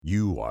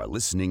You are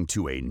listening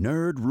to a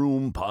Nerd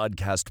Room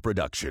podcast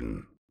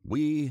production.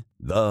 We,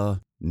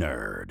 the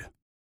Nerd.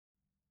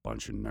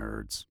 Bunch of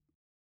nerds.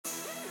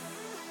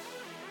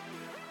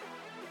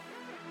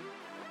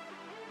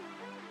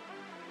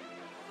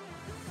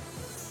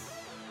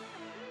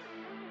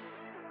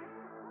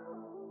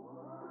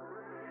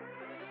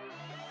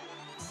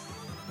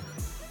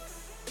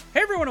 Hey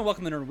everyone, and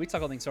welcome to Nerd Room. We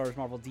talk all things Star Wars,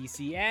 Marvel,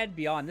 DC, and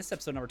beyond. This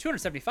episode number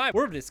 275,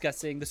 we're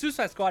discussing the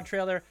Suicide Squad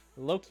trailer,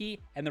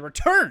 Loki, and the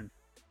return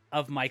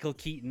of Michael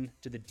Keaton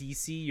to the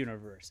DC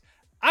universe.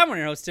 I'm one of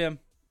your hosts, Tim.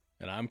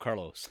 And I'm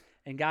Carlos.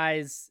 And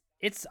guys,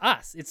 it's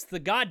us. It's the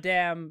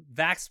goddamn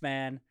Vax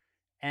Man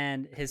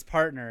and his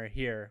partner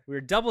here.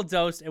 We're double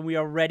dosed, and we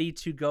are ready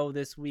to go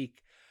this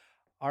week.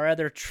 Our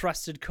other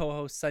trusted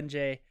co-hosts,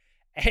 Sanjay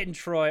and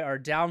Troy, are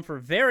down for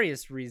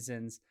various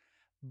reasons.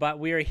 But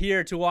we are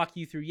here to walk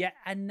you through yet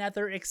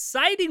another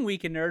exciting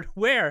week in Nerd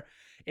where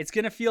it's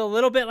going to feel a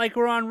little bit like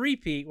we're on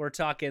repeat. We're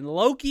talking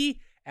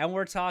Loki and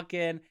we're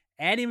talking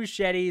Andy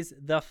Muschietti's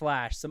The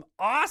Flash. Some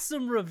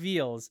awesome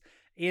reveals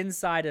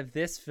inside of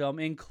this film,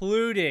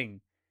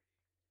 including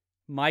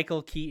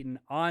Michael Keaton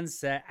on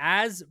set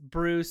as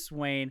Bruce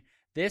Wayne.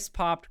 This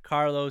popped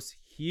Carlos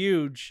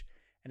huge,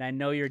 and I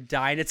know you're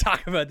dying to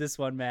talk about this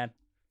one, man.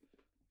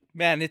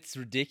 Man, it's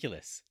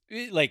ridiculous.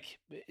 Like,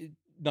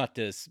 not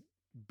to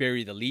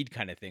bury the lead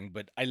kind of thing,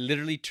 but I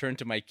literally turned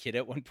to my kid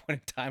at one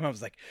point in time. I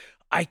was like,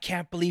 I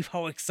can't believe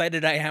how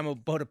excited I am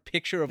about a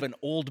picture of an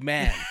old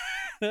man.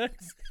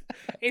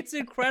 It's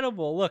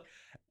incredible. Look,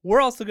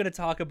 we're also going to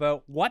talk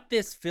about what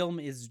this film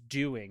is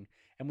doing,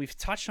 and we've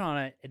touched on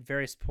it at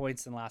various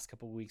points in the last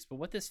couple of weeks, but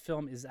what this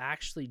film is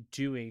actually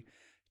doing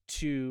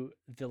to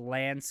the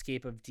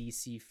landscape of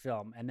DC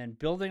film. And then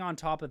building on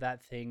top of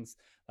that, things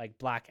like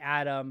Black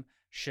Adam,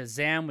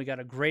 Shazam. We got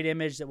a great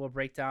image that we'll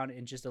break down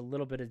in just a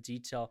little bit of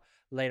detail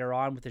later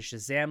on with the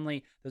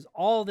Shazamly. There's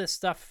all this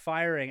stuff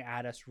firing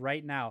at us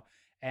right now.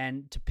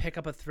 And to pick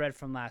up a thread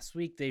from last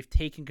week, they've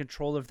taken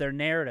control of their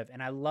narrative.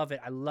 And I love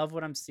it. I love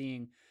what I'm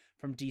seeing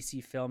from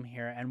DC film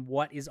here and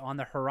what is on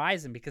the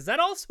horizon, because that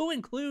also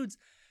includes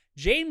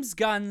James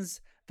Gunn's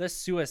The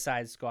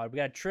Suicide Squad. We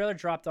got a trailer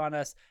dropped on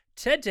us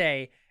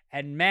today,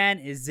 and man,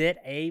 is it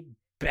a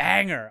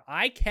banger.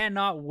 I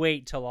cannot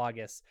wait till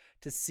August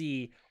to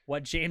see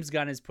what James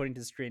Gunn is putting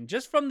to screen.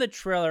 Just from the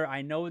trailer,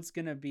 I know it's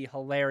going to be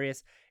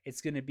hilarious.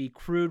 It's going to be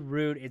crude,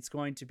 rude. It's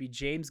going to be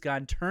James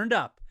Gunn turned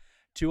up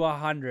to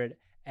 100.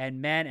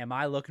 And man, am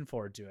I looking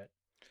forward to it.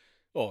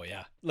 Oh,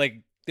 yeah.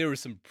 Like, there were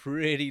some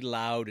pretty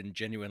loud and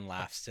genuine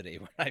laughs today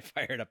when I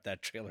fired up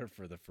that trailer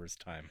for the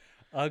first time.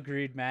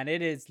 Agreed, man.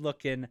 It is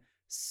looking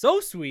so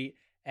sweet.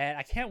 And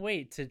I can't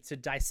wait to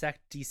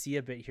dissect DC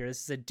a bit here.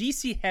 This is a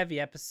DC-heavy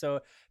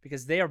episode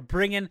because they are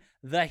bringing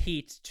the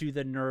heat to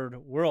the nerd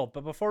world.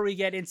 But before we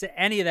get into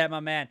any of that, my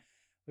man,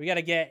 we got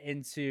to get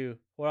into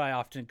what I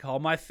often call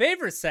my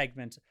favorite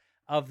segment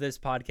of this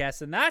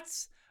podcast, and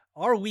that's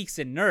our Weeks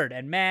in Nerd.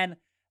 And man,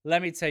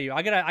 let me tell you,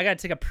 I gotta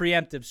take a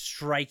preemptive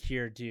strike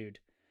here, dude.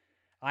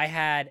 I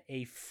had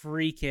a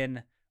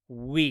freaking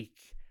week.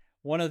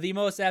 One of the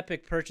most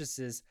epic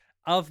purchases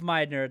of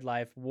my nerd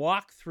life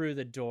walk through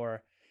the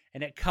door.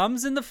 And it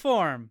comes in the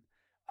form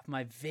of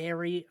my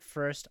very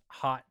first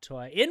hot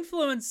toy,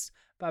 influenced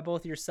by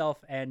both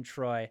yourself and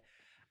Troy.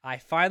 I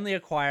finally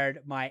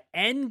acquired my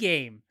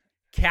Endgame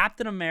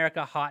Captain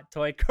America hot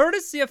toy,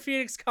 courtesy of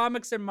Phoenix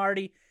Comics and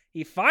Marty.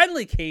 He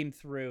finally came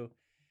through.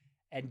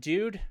 And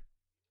dude,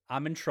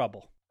 I'm in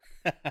trouble.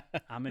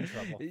 I'm in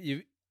trouble.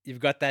 You've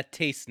got that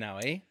taste now,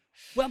 eh?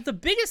 Well, the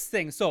biggest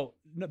thing, so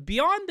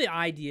beyond the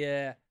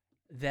idea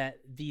that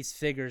these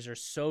figures are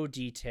so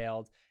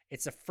detailed,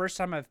 it's the first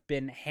time I've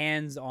been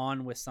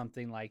hands-on with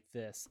something like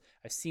this.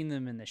 I've seen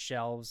them in the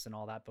shelves and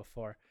all that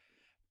before.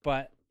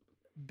 But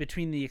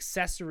between the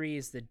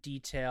accessories, the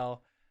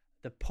detail,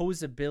 the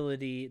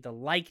posability, the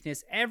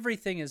likeness,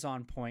 everything is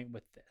on point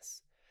with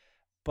this.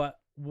 But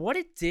what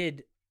it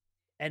did,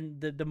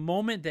 and the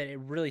moment that it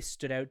really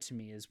stood out to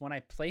me, is when I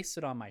placed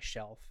it on my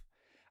shelf.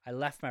 I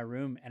left my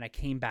room and I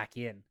came back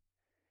in.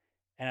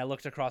 And I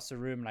looked across the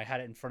room and I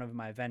had it in front of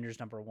my Avengers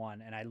 #1.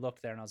 And I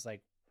looked there and I was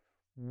like,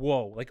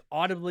 whoa, like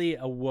audibly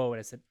a whoa. And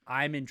I said,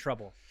 I'm in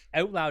trouble,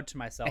 out loud to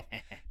myself,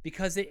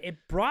 because it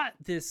brought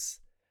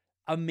this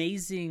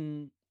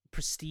amazing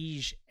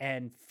prestige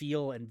and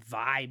feel and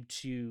vibe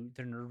to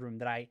the nerd room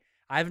that I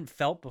haven't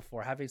felt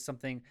before, having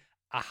something,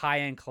 a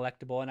high-end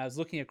collectible. And I was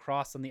looking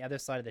across on the other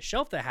side of the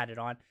shelf that I had it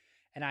on,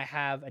 and I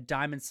have a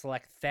Diamond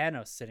Select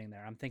Thanos sitting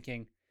there. I'm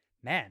thinking,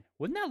 man,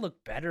 wouldn't that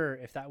look better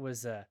if that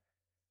was a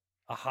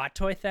hot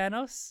toy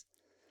Thanos?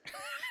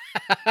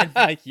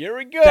 Here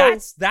we go.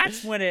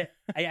 That's when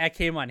I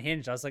came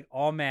unhinged. I was like,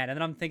 oh man. And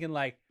then I'm thinking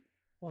like,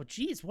 well,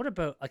 geez, what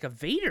about like a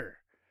Vader?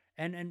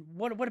 And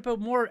what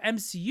about more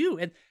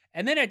MCU?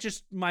 And then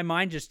my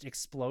mind just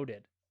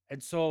exploded.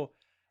 And so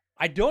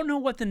I don't know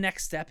what the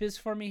next step is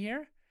for me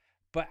here,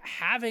 but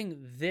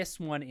having this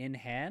one in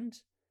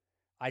hand,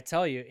 I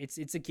tell you,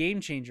 it's a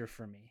game changer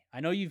for me. I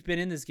know you've been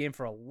in this game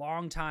for a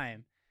long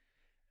time,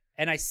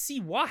 and I see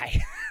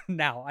why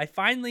now. I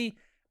finally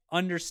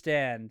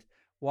understand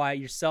why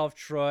yourself,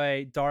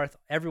 Troy, Darth,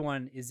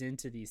 everyone is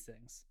into these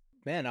things.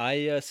 Man,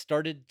 I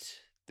started.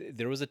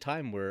 There was a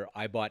time where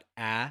I bought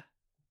a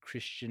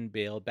Christian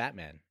Bale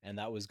Batman, and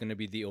that was going to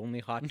be the only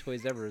Hot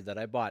Toys ever that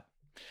I bought.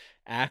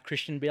 A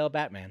Christian Bale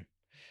Batman.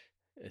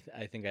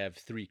 I think I have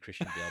 3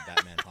 Christian Bale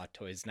Batman Hot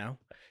Toys now.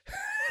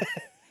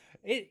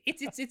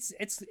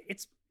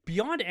 It's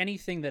beyond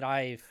anything that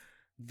I've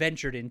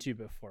ventured into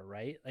before,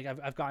 right? Like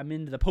I'm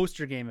into the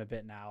poster game a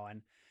bit now,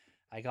 and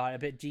I got a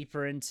bit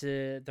deeper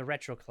into the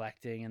retro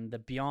collecting and the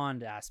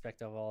beyond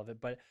aspect of all of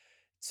it. But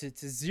to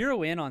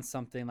zero in on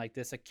something like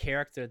this, a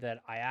character that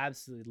I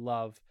absolutely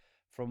love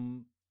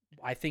from,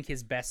 I think,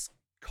 his best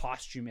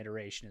costume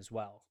iteration as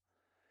well,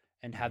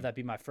 and have that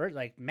be my first,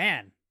 like,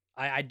 man,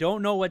 I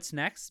don't know what's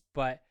next,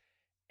 but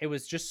it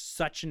was just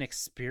such an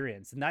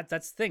experience. And that's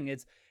the thing.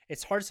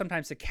 It's hard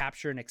sometimes to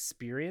capture an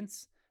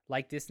experience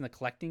like this in the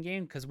collecting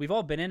game because we've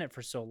all been in it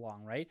for so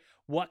long, right?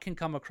 What can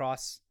come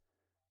across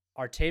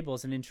our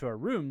tables and into our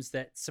rooms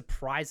that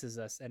surprises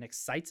us and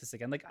excites us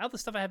again? Like, all the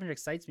stuff I have here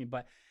excites me,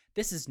 but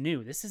this is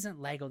new. This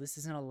isn't Lego. This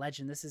isn't a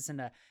Legend. This isn't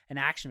an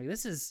action figure.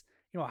 This is,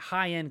 a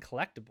high-end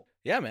collectible.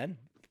 Yeah, man.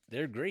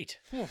 They're great.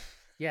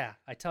 Yeah,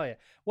 I tell you.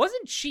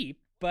 Wasn't cheap,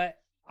 but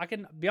I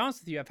can be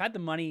honest with you. I've had the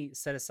money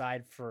set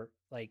aside for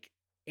like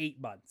 8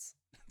 months.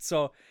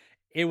 So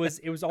it was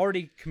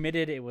already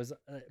committed. It was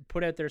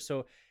put out there.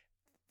 So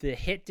the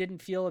hit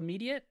didn't feel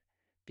immediate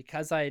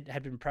because I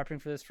had been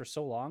prepping for this for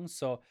so long.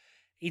 So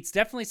it's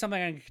definitely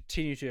something I can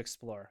continue to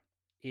explore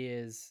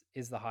is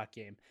the hot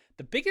game.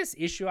 The biggest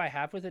issue I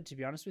have with it, to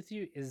be honest with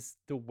you, is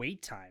the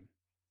wait time.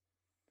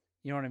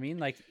 You know what I mean?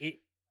 Like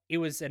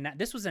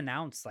this was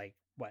announced like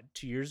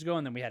 2 years ago,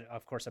 and then we had,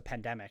 of course, a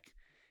pandemic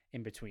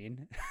in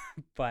between.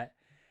 But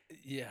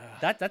yeah,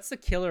 that's the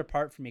killer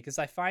part for me, because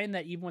I find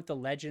that even with the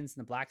Legends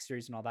and the Black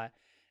Series and all that,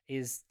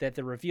 is that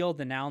they're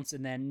revealed, announced,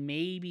 and then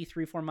maybe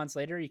 3-4 months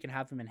later you can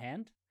have them in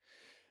hand.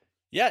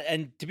 Yeah,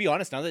 and to be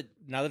honest, now that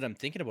I'm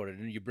thinking about it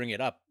and you bring it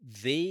up,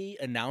 they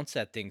announced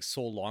that thing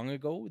so long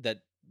ago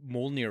that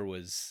Mjolnir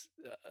was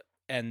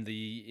and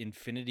the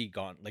Infinity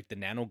Gauntlet, like the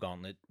Nano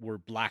Gauntlet, were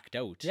blacked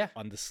out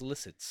on the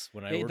solicits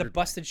when I ordered. The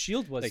Busted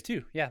Shield was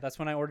too. Yeah, that's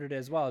when I ordered it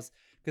as well.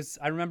 Because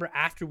I remember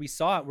after we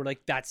saw it, we're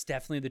like, that's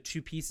definitely the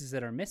 2 pieces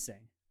that are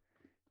missing.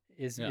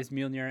 Is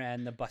Mjolnir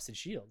and the Busted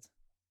Shield.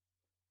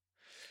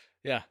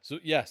 Yeah. So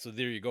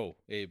there you go.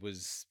 It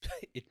was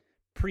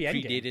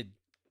predated.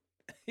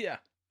 Yeah.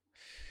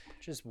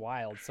 Just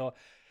wild. So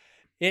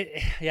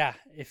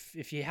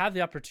if you have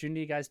the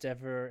opportunity, guys, to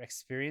ever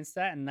experience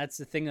that, and that's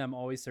the thing that I'm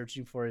always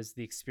searching for, is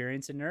the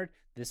experience in Nerd.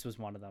 This was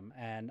one of them.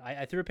 And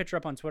I threw a picture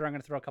up on Twitter. I'm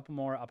going to throw a couple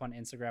more up on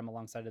Instagram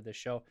alongside of this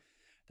show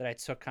that I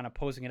took, kind of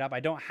posing it up. I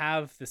don't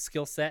have the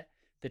skill set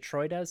that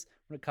Troy does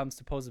when it comes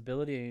to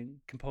posability and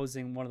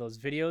composing one of those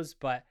videos,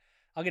 but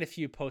I'll get a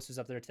few posters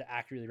up there to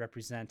accurately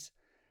represent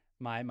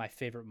my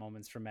favorite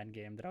moments from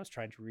Endgame that I was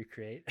trying to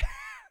recreate.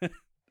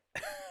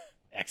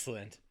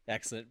 Excellent.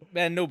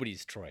 Man,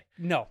 nobody's Troy.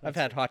 No. I've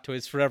had Hot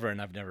Toys forever,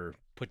 and I've never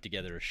put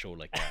together a show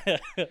like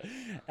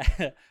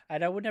that.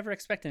 And I would never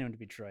expect anyone to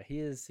be Troy. He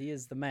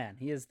is the man.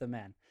 He is the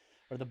man.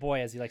 Or the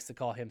boy, as he likes to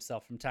call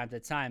himself from time to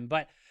time.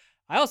 But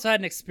I also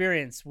had an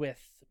experience with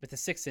the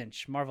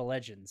 6-inch Marvel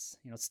Legends.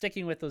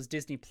 Sticking with those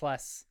Disney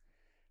Plus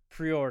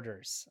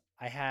pre-orders.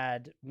 I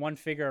had 1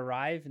 figure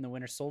arrive in the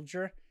Winter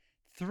Soldier.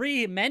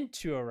 3 meant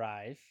to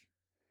arrive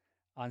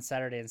on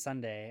Saturday and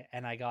Sunday,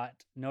 and I got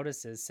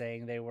notices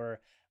saying they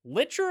were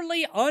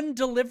literally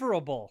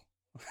undeliverable.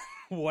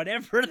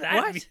 Whatever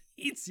that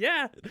means.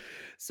 Yeah.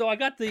 So I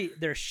got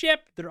they're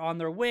shipped, they're on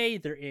their way,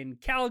 they're in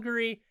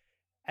Calgary,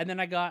 and then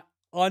I got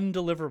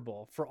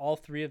undeliverable for all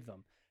 3 of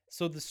them.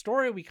 So the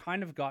story we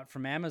kind of got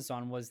from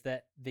Amazon was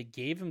that they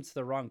gave them to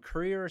the wrong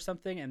courier or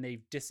something, and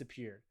they've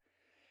disappeared.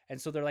 And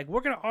so they're like,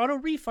 we're going to auto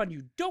refund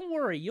you. Don't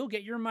worry, you'll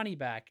get your money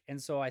back.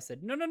 And so I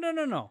said,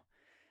 no.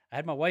 I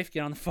had my wife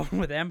get on the phone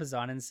with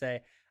Amazon and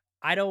say,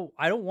 I don't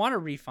want a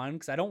refund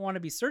because I don't want to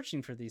be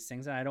searching for these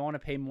things, and I don't want to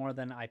pay more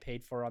than I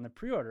paid for on the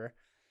pre-order.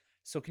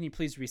 So can you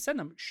please resend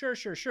them?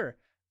 Sure.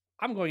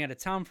 I'm going out of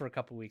town for a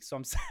couple weeks,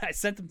 so I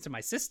sent them to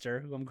my sister,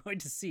 who I'm going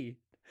to see.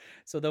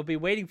 So they'll be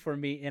waiting for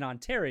me in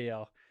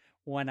Ontario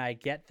when I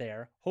get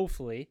there.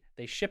 Hopefully,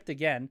 they shipped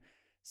again.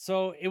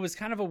 So it was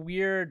kind of a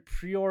weird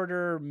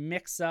pre-order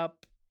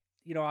mix-up.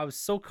 I was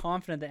so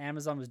confident that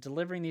Amazon was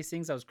delivering these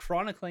things. I was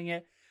chronicling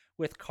it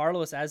with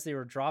Carlos as they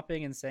were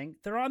dropping and saying,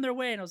 they're on their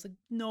way. And I was like,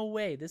 no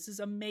way, this is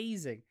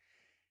amazing.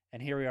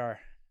 And here we are.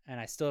 And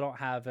I still don't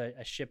have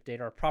a ship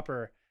date or a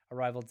proper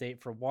arrival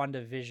date for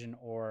WandaVision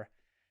or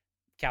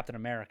Captain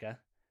America.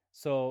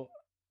 So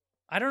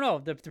I don't know.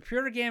 The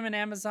pre-order game in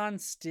Amazon,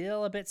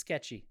 still a bit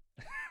sketchy.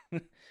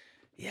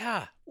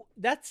 Yeah,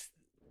 that's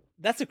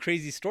a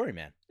crazy story,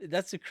 man.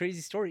 That's a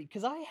crazy story,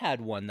 because I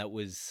had one that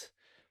was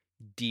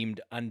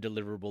deemed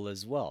undeliverable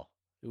as well.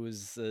 It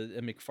was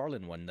a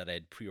McFarlane one that I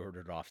had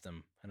pre-ordered off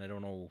them, and I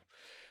don't know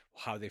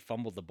how they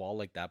fumbled the ball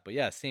like that. But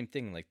yeah, same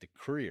thing, like the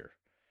courier.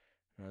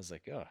 And I was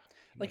like, oh.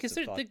 Like,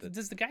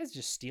 does the guys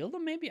just steal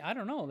them? Maybe, I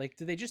don't know. Like,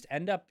 do they just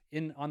end up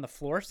on the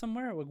floor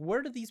somewhere? Like,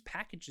 where do these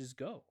packages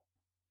go?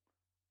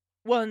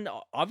 Well, and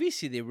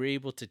obviously they were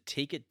able to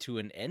take it to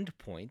an end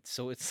point.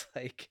 So it's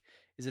like,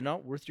 is it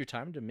not worth your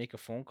time to make a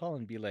phone call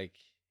and be like,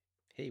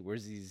 hey,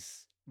 where's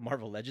these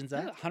Marvel Legends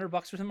Yeah, at? $100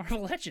 worth of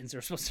Marvel Legends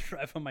are supposed to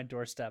arrive on my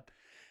doorstep.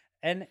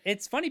 And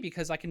it's funny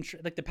because I can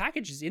like the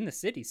package is in the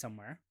city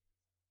somewhere.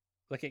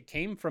 Like it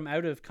came from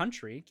out of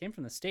country, came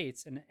from the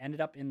States, and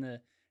ended up in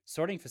the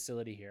sorting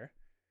facility here.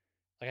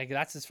 Like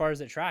that's as far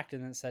as it tracked,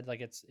 and it said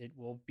like it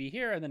will be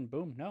here, and then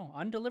boom, no,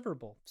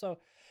 undeliverable. So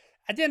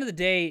at the end of the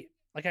day,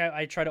 like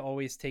I try to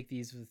always take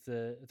these with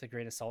a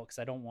grain of salt because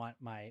I don't want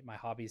my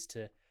hobbies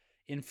to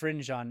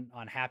infringe on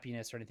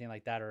happiness or anything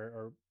like that,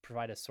 or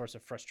provide a source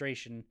of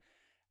frustration.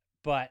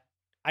 But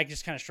I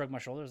just kind of shrug my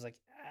shoulders, like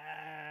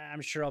I'm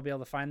sure I'll be able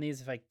to find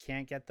these if I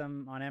can't get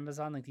them on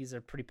Amazon. Like these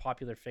are pretty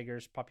popular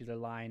figures, popular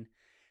line.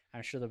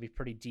 I'm sure they'll be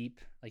pretty deep.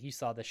 Like you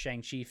saw the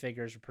Shang-Chi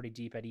figures were pretty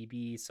deep at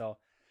EB, so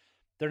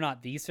they're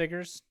not these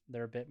figures.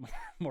 They're a bit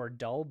more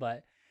dull,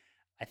 but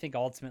I think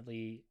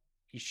ultimately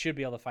you should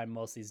be able to find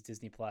most of these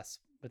Disney Plus,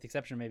 with the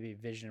exception of maybe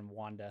Vision and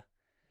Wanda,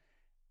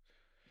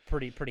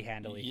 pretty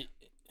handily.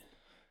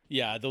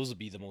 Yeah, those will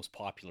be the most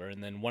popular.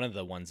 And then one of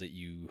the ones that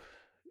you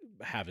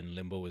have in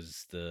limbo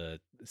is the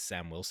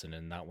Sam Wilson,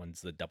 and that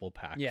one's the double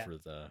pack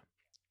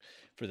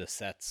for the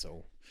set.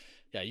 So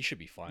yeah, you should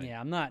be fine. Yeah,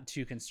 I'm not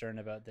too concerned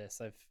about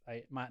this.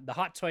 The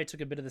hot toy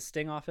took a bit of the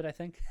sting off it, I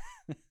think,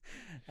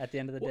 at the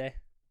end of the day.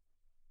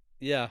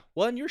 Yeah.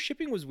 Well, and your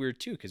shipping was weird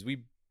too, because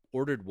we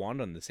ordered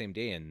Wanda on the same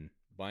day, and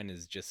mine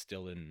is just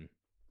still in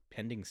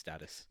pending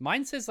status.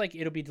 Mine says like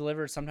it'll be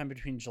delivered sometime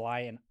between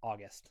July and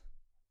August.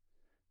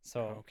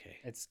 So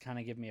it's kind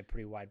of giving me a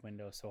pretty wide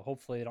window. So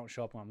hopefully they don't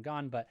show up when I'm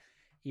gone, but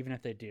even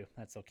if they do,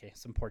 that's okay.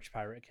 Some porch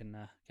pirate can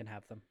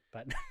have them,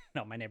 but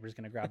no, my neighbor's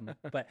gonna grab them.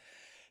 But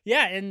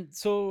yeah, and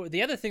so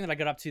the other thing that I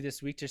got up to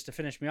this week, just to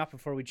finish me off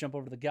before we jump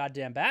over to the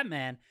goddamn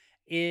Batman,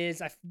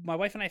 is my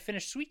wife and I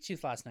finished Sweet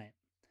Tooth last night.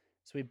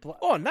 So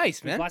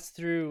nice, man. We blasted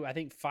through I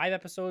think 5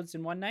 episodes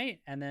in one night,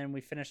 and then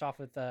we finished off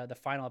with the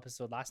final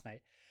episode last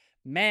night.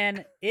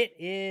 Man, it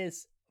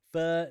is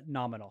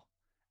phenomenal,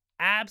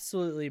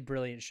 absolutely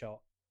brilliant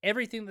show.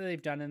 Everything that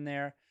they've done in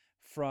there,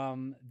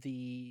 from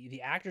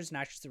the actors and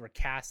actresses that were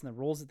cast and the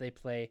roles that they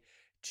play,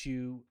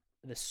 to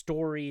the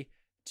story,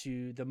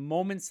 to the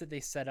moments that they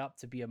set up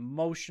to be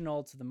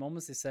emotional, to the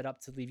moments they set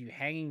up to leave you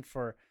hanging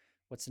for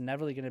what's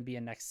inevitably going to be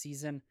a next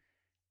season.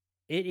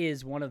 It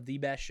is one of the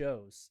best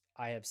shows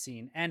I have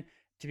seen. And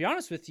to be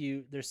honest with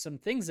you, there's some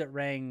things that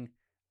rang,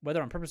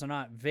 whether on purpose or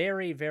not,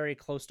 very, very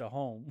close to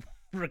home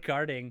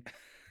regarding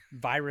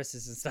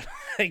viruses and stuff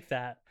like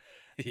that,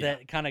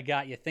 that kind of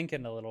got you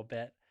thinking a little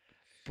bit.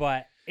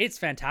 But it's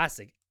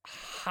fantastic.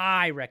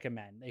 High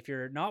recommend. If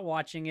you're not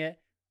watching it,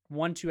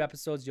 1-2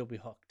 episodes, you'll be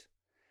hooked.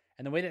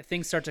 And the way that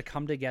things start to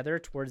come together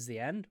towards the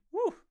end,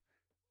 woo,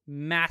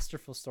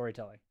 masterful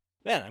storytelling.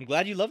 Man, I'm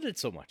glad you loved it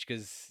so much,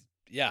 because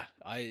yeah,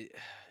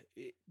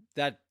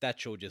 that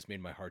show just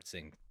made my heart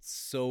sing.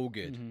 So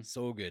good,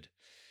 so good.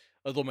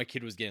 Although my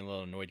kid was getting a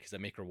little annoyed because I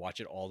make her watch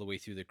it all the way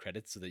through the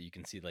credits so that you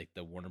can see like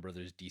the Warner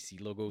Brothers DC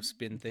logo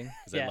spin thing,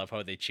 because I love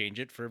how they change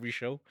it for every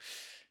show.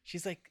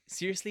 She's like,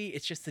 seriously,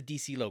 it's just the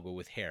DC logo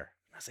with hair.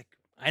 I was like,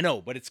 I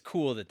know, but it's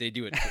cool that they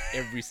do it for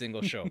every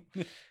single show.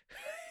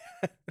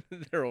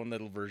 Their own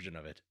little version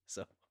of it.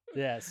 So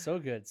yeah, so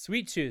good.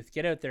 Sweet Tooth,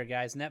 get out there,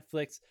 guys.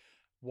 Netflix,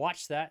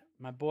 watch that.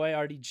 My boy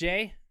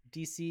RDJ,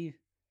 DC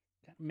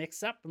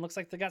mix up, and looks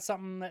like they got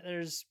something that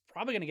there's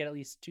probably going to get at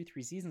least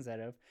 2-3 seasons out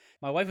of.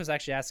 My wife was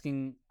actually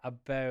asking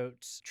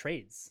about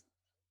trades.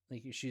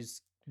 Like she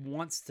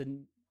wants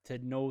to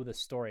know the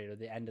story or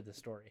the end of the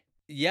story.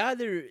 Yeah,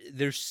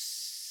 they're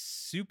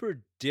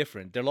super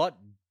different. They're a lot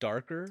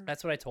darker.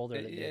 That's what I told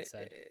her that you had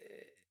said.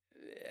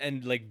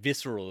 And like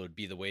visceral would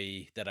be the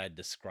way that I'd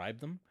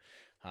describe them.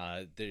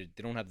 They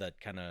don't have that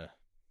kind of.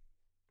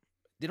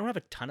 They don't have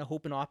a ton of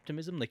hope and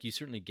optimism. Like you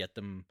certainly get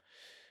them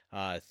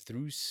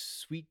through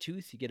Sweet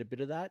Tooth. You get a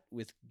bit of that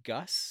with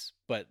Gus,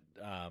 but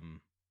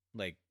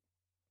like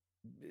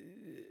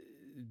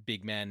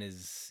Big Man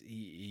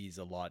he's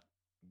a lot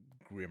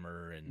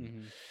grimmer,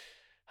 and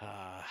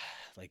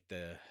like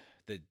the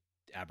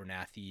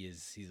Abernathy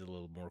he's a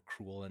little more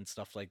cruel and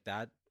stuff like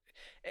that.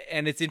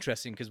 And it's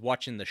interesting because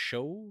watching the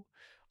show,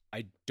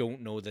 I don't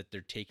know that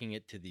they're taking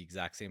it to the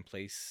exact same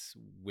place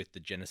with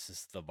the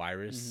genesis of the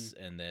virus,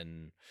 and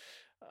then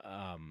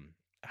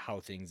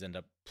how things end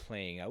up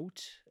playing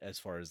out as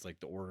far as like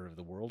the order of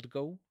the world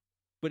go.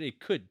 But it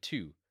could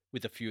too,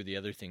 with a few of the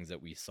other things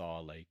that we saw,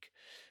 like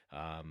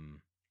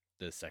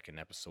the second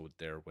episode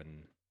there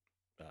when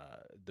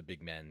the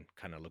Big Man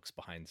kind of looks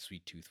behind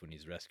Sweet Tooth when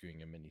he's rescuing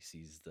him, and he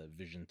sees the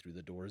vision through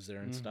the doors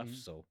there and stuff.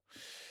 So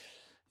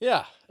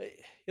yeah,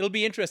 it'll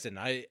be interesting.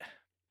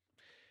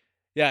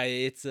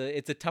 It's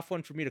a tough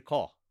one for me to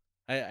call.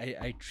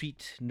 I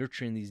treat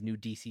nurturing these new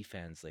DC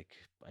fans, like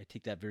I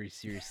take that very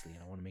seriously,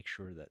 and I want to make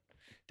sure that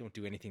I don't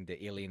do anything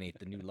to alienate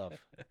the new love.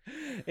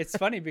 It's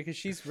funny because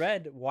she's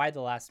read Why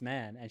the Last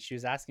Man, and she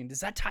was asking,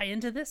 does that tie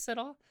into this at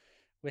all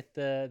with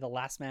the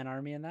Last Man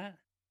army and that?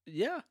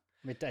 Yeah.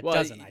 It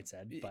doesn't, I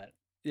said, but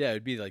yeah,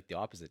 it'd be like the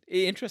opposite.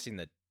 Interesting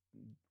that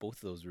both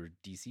of those were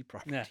DC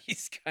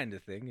properties kind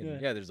of thing.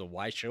 And there's a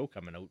Y show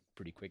coming out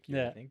pretty quick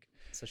here, I think.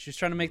 So she's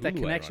trying to make that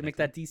Hulu, connection, make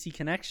that DC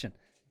connection.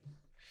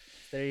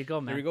 There you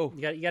go, man. There we go.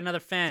 You got another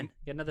fan.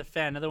 You got another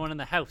fan, another one in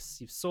the house.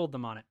 You've sold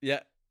them on it. Yeah.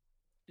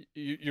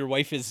 Your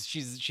wife is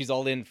she's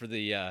all in for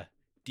the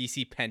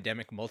DC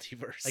pandemic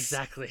multiverse.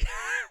 Exactly.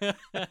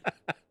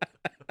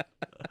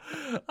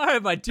 All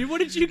right, my dude, what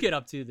did you get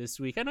up to this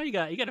week? I know you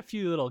got a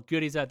few little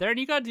goodies out there, and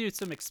you got to do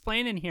some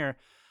explaining here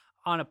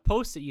on a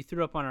post that you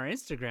threw up on our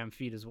Instagram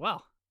feed as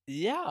well.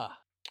 Yeah.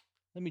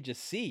 Let me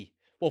just see.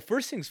 Well,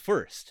 first things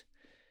first.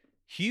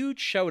 Huge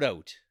shout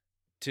out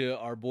to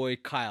our boy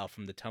Kyle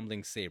from the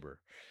Tumbling Saber,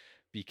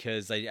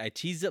 because I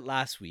teased it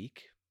last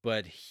week,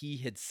 but he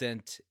had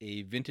sent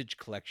a vintage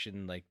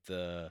collection, like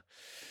the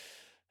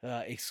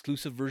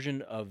exclusive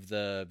version of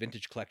the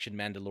vintage collection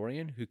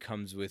Mandalorian, who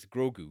comes with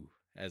Grogu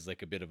as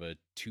like a bit of a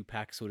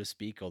 2-pack, so to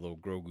speak, although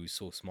Grogu's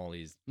so small,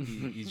 he's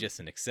just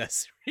an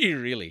accessory,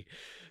 really.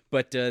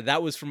 But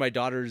that was for my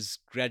daughter's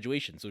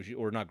graduation. So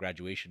not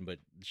graduation, but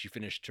she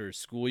finished her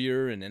school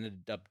year and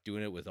ended up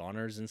doing it with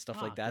honors and stuff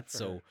like that.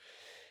 So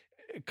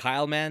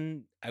Kyle,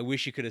 man, I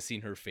wish you could have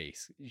seen her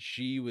face.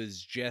 She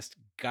was just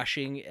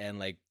gushing and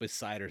like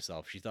beside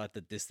herself. She thought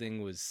that this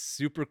thing was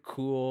super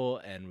cool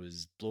and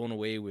was blown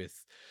away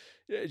with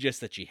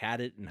just that she had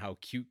it and how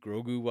cute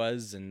Grogu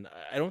was. And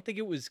I don't think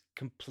it was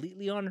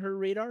completely on her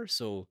radar.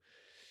 So,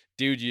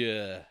 dude,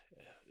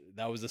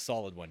 that was a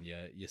solid one.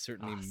 You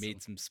certainly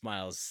made some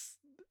smiles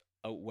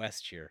out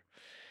west here.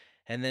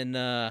 And then,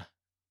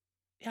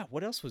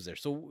 what else was there?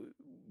 So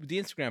the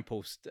Instagram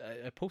post,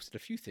 I posted a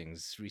few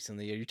things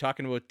recently. Are you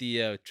talking about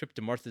the trip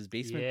to Martha's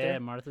basement? Yeah,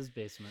 Martha's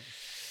basement.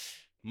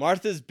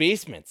 Martha's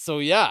basement. So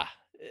yeah,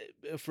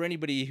 for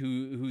anybody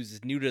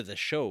who's new to the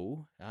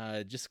show,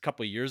 just a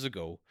couple of years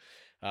ago,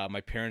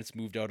 my parents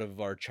moved out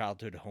of our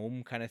childhood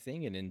home kind of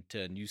thing and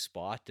into a new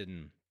spot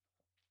and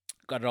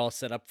got it all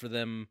set up for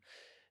them.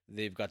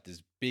 They've got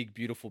this big,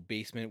 beautiful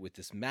basement with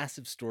this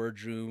massive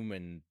storage room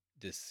and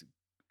this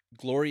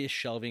glorious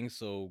shelving.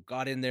 So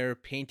got in there,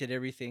 painted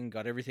everything,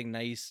 got everything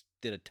nice,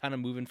 did a ton of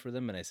moving for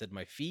them. And I said,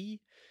 my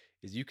fee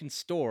is you can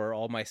store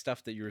all my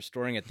stuff that you were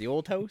storing at the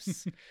old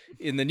house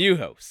in the new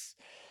house.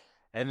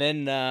 And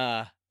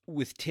then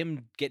with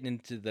Tim getting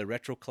into the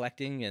retro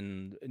collecting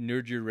and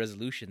nerd year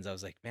resolutions, I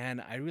was like, man,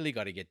 I really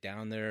got to get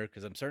down there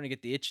because I'm starting to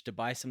get the itch to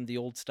buy some of the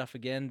old stuff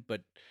again,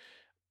 but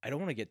I don't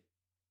want to get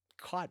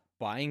caught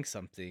buying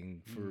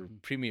something for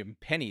premium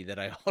penny that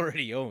I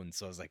already own.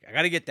 So I was like, I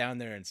got to get down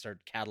there and start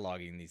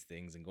cataloging these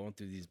things and going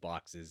through these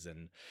boxes.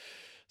 And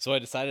so I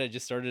decided I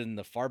just started in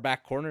the far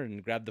back corner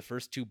and grabbed the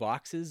first 2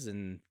 boxes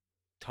and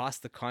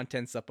tossed the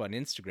contents up on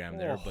Instagram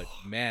there. But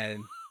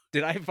man,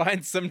 did I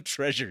find some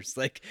treasures.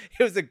 Like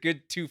it was a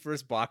good 2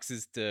 first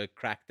boxes to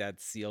crack that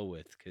seal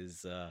with.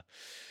 Cause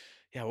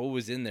what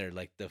was in there?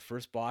 Like the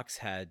first box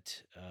had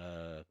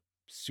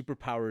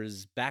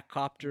Superpowers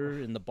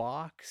Batcopter in the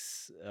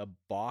box, a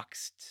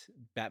boxed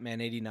Batman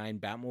 89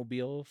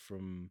 Batmobile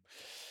from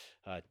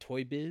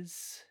Toy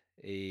Biz,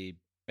 a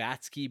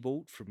Batski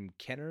boat from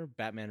Kenner,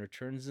 Batman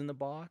Returns in the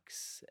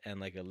box, and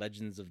like a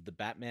Legends of the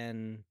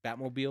Batman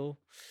Batmobile.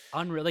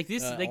 Unreal. Like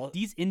this,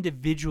 these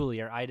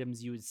individually are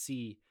items you would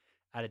see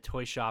at a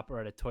toy shop or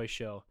at a toy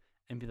show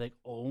and be like,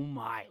 oh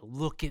my,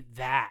 look at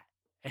that.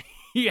 And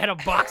you had a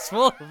box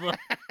full of them.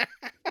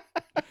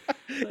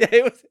 Yeah,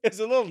 it was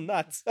a little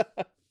nuts.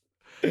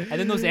 And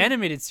then those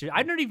animated series,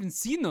 I've never even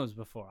seen those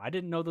before. I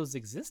didn't know those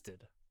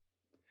existed.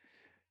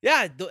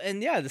 Yeah,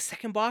 the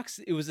second box,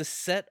 it was a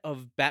set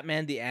of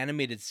Batman the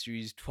Animated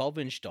Series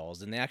 12-inch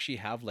dolls, and they actually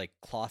have like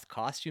cloth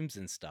costumes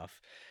and stuff.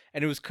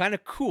 And it was kind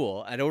of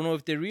cool. I don't know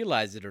if they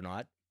realized it or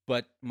not,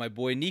 but my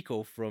boy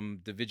Nico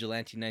from the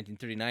Vigilante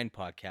 1939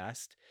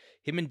 podcast,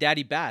 him and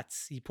Daddy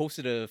Bats, he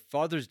posted a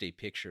Father's Day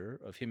picture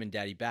of him and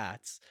Daddy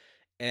Bats,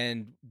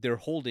 and they're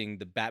holding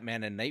the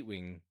Batman and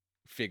Nightwing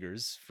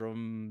figures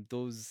from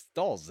those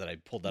dolls that I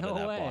pulled out of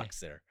that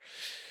box there.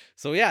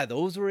 So yeah,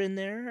 those were in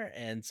there,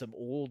 and some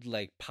old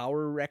like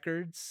Power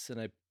records, and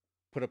I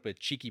put up a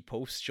cheeky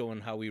post showing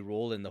how we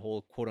roll in the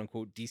whole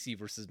quote-unquote DC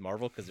versus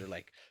Marvel, because they're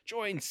like,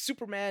 join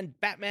Superman,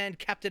 Batman,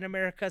 Captain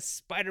America,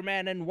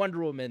 Spider-Man, and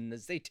Wonder Woman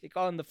as they take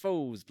on the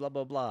foes, blah,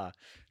 blah, blah. And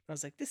I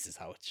was like, this is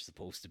how it's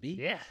supposed to be.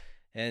 Yeah.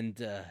 And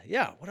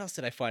what else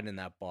did I find in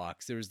that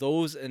box? There was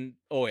those, and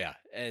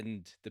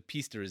and the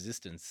piece de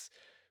resistance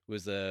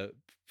was a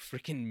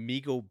freaking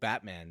Mego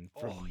Batman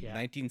from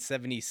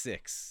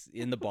 1976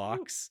 in the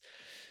box,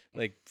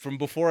 like from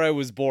before I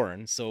was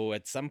born. So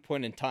at some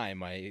point in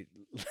time, I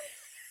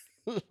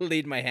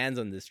laid my hands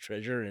on this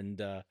treasure, and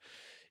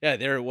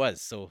there it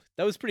was. So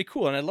that was pretty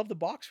cool, and I love the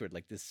box for it,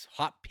 like this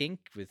hot pink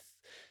with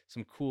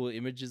some cool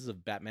images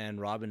of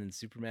Batman, Robin, and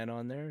Superman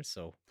on there.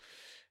 So.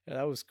 Yeah,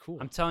 that was cool.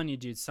 I'm telling you,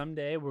 dude,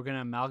 someday we're going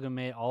to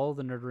amalgamate all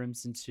the nerd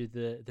rooms into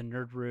the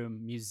nerd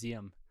room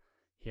museum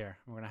here.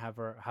 We're going to have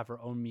our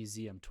own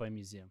museum, toy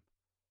museum.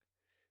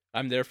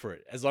 I'm there for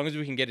it. As long as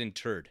we can get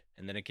interred,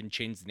 and then it can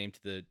change the name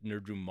to the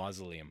Nerd Room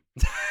Mausoleum.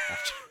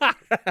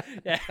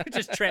 Yeah,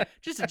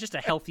 just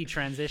a healthy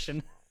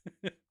transition.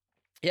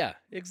 Yeah,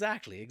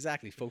 exactly.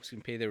 Folks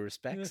can pay their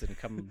respects and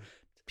come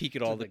peek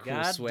at To all the the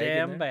cool swag in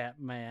goddamn there.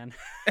 Batman.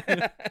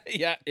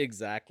 Yeah,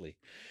 exactly.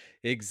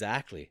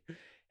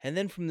 And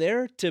then from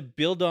there to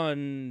build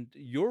on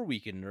your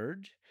weekend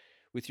nerd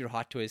with your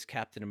Hot Toys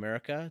Captain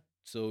America.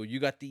 So you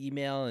got the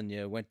email and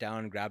you went down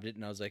and grabbed it,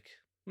 and I was like,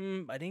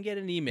 I didn't get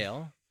an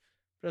email,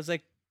 but I was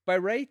like, by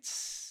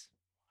rights,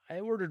 I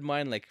ordered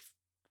mine like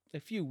a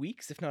few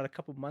weeks, if not a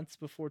couple months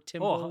before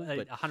Timbo.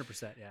 But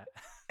 100%, yeah.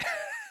 I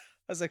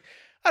was like,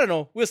 I don't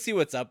know, we'll see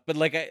what's up. But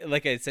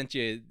I sent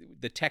you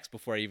the text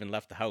before I even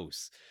left the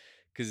house,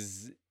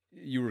 because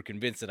you were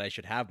convinced that I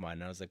should have mine.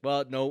 And I was like,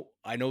 well, no,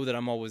 I know that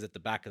I'm always at the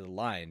back of the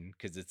line,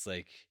 because it's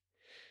like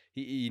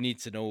he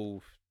needs to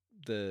know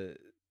the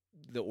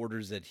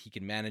orders that he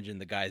can manage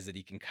and the guys that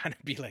he can kind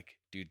of be like,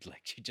 dude,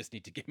 like, you just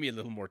need to give me a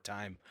little more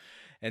time.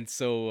 And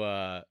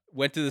so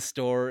went to the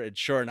store, and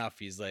sure enough,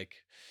 he's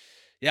like,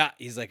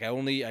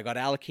 I got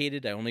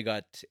allocated, I only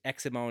got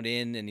X amount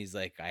in, and he's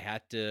like, I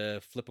had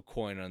to flip a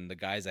coin on the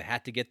guys I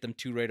had to get them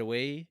to right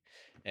away,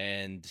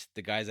 and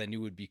the guys I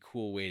knew would be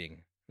cool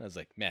waiting. And I was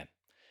like, man,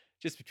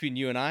 just between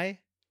you and I,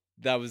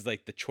 that was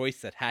like the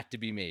choice that had to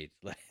be made.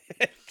 Like,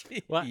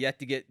 What? you had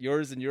to get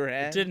yours in your It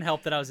hand. didn't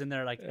help that I was in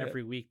there like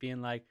every week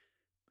being like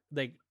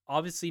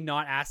obviously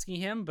not asking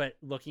him, but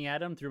looking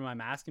at him through my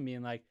mask and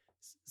being like,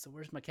 so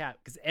where's my cap?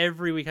 Because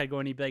every week I'd go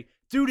and he'd be like,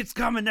 dude, it's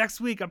coming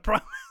next week, I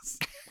promise.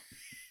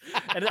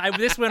 And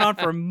this went on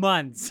for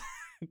months.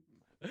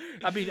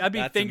 I'd be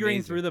That's fingering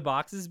amazing. through the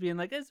boxes, being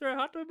like, "Is there a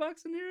hot dog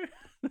box in here?"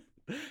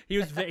 he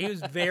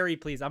was very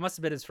pleased. I must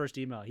have been his first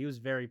email. He was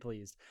very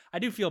pleased. I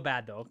do feel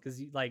bad though,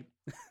 because like,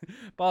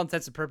 by all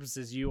intents and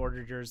purposes, you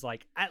ordered yours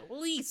like at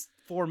least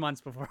 4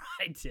 months before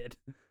I did.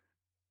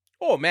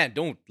 Oh man,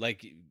 don't,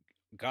 like,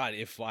 God,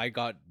 if I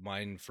got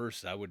mine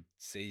first, I would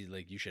say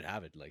like you should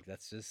have it. Like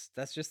that's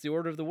just the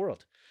order of the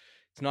world.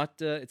 It's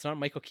not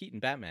Michael Keaton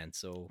Batman.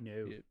 So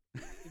No.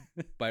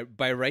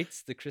 by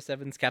rights, the Chris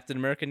Evans Captain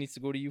America needs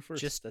to go to you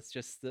first. That's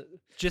just the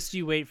Just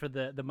you wait for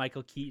the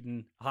Michael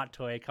Keaton hot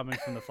toy coming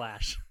from the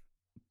Flash.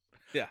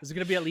 yeah. There's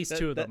gonna be at least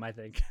two of them, I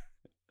think.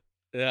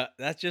 Yeah,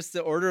 that's just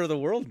the order of the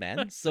world,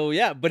 man. So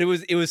yeah, but it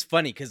was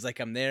funny because like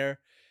I'm there,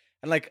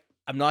 and like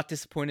I'm not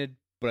disappointed,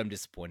 but I'm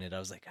disappointed. I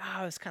was like,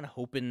 I was kind of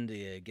hoping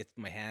to get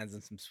my hands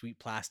on some sweet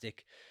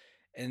plastic,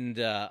 and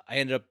I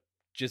ended up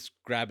just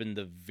grabbing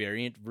the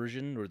variant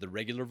version or the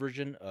regular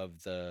version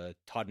of the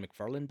Todd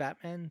McFarlane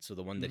Batman, so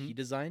the one that he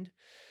designed.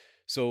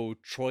 So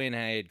Troy and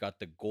I had got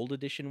the gold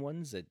edition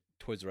ones that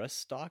Toys R Us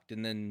stocked,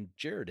 and then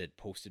Jared had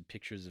posted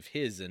pictures of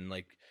his, and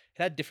like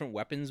it had different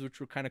weapons which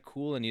were kind of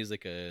cool, and he was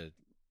like a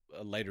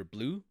lighter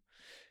blue. And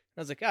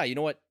I was like, you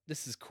know what?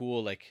 This is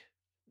cool. Like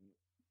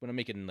when I'm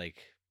making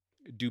like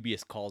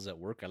dubious calls at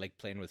work, I like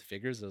playing with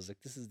figures. I was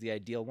like, this is the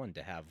ideal one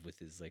to have with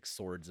his like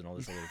swords and all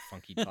this other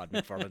funky Todd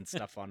McFarlane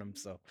stuff on him.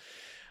 So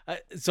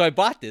I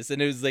bought this, and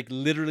it was like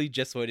literally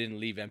just so I didn't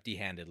leave empty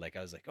handed. Like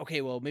I was like,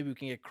 okay, well maybe we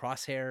can get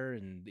Crosshair,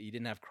 and he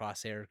didn't have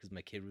Crosshair because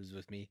my kid was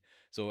with me.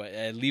 So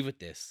I leave with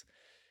this.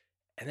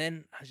 And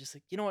then I was just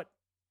like, you know what?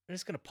 I'm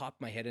just going to pop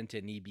my head into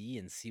an EB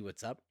and see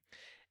what's up.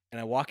 And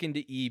I walk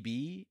into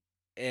EB,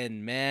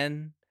 and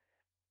man,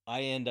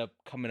 I end up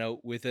coming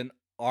out with an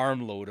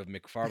armload of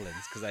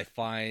McFarlane's because I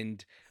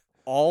find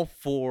all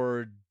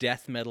 4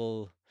 death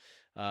metal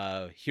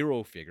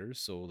hero figures.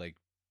 So like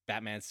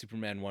Batman,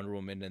 Superman, Wonder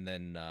Woman, and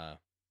then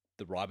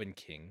the Robin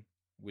King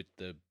with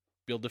the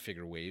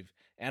Build-A-Figure wave.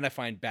 And I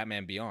find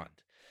Batman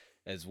Beyond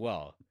as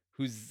well,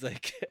 who's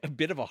like a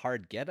bit of a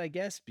hard get, I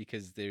guess,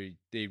 because they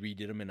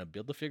redid him in a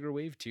Build-A-Figure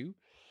wave too.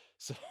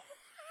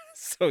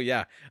 So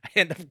yeah, I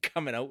end up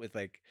coming out with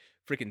like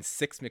freaking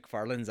 6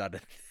 McFarlanes out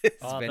of this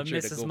venture. The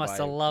missus to go must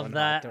buy have loved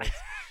one Hot that. Toys.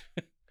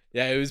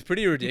 Yeah, it was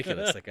pretty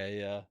ridiculous. Like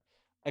I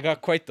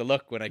got quite the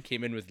look when I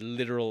came in with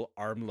literal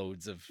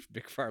armloads of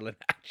McFarlane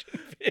action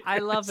figures. I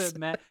love it,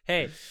 man.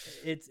 Hey,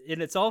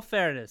 it's all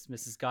fairness,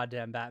 Mrs.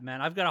 Goddamn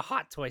Batman. I've got a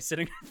hot toy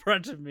sitting in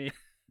front of me,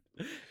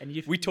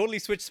 and We totally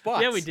switched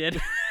spots. Yeah, we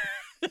did.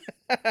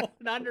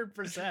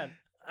 100%.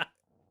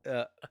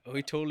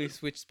 We totally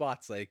switched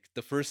spots. Like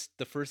the first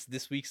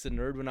This Week's the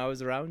Nerd when I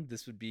was around,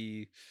 this would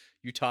be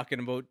you talking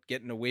about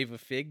getting a wave of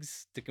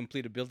figs to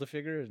complete a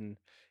Build-A-Figure, and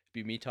it'd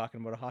be me talking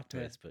about a Hot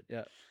Toys. But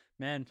yeah,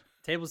 Man,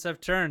 tables have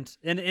turned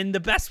in the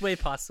best way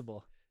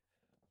possible.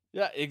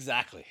 yeah,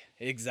 exactly.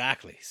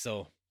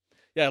 So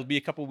yeah, it'll be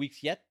a couple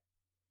weeks yet,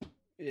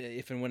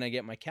 if and when I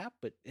get my cap,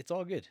 but it's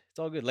all good.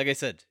 Like I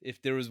said,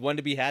 if there was one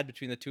to be had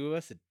between the two of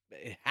us,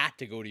 it had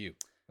to go to you.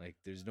 Like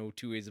there's no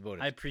two ways about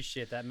it. I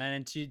appreciate that, man.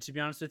 And to be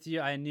honest with you,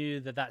 I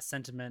knew that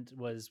sentiment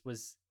was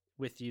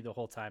with you the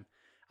whole time.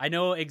 I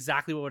know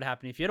exactly what would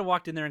happen. If you had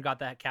walked in there and got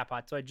that cap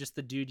hot toy, just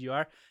the dude you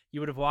are, you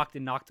would have walked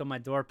and knocked on my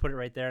door, put it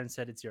right there, and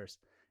said it's yours.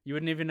 You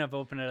wouldn't even have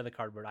opened it out of the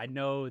cardboard. I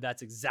know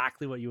that's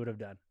exactly what you would have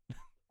done.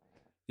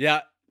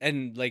 Yeah,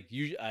 and like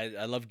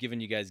I love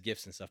giving you guys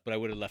gifts and stuff, but I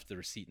would have left the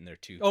receipt in there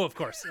too. Oh, of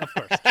course.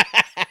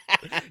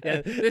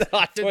 Yeah, the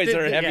Hot Toys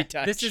are a heavy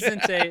touch. This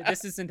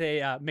isn't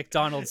a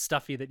McDonald's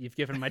stuffy that you've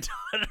given my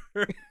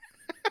daughter.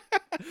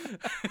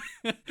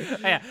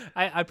 Yeah,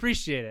 I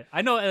appreciate it.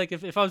 I know, like,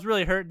 if I was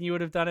really hurting, you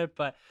would have done it,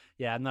 but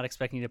yeah, I'm not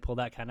expecting you to pull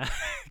that kind of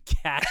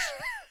cash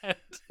out.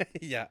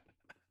 Yeah.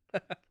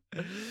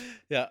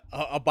 Yeah.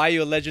 I'll buy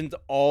you a Legend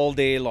all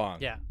day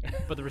long. Yeah,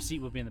 but the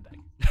receipt will be in the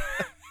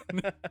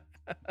bag.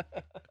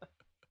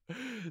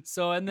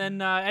 So, and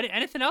then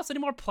anything else? Any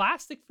more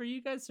plastic for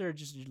you guys, or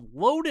just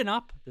loading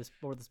up this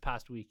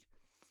past week?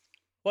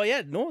 Well,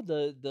 yeah, no,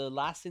 the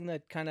last thing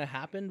that kind of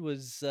happened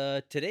was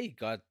today.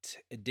 Got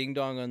a ding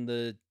dong on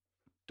the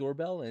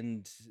doorbell,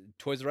 and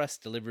Toys R Us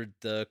delivered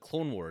the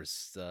Clone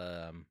Wars.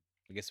 I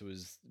guess it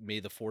was May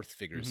the 4th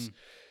figures. Mhm.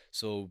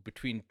 So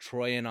between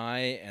Troy and I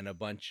and a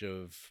bunch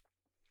of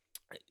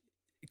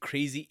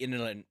crazy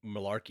internet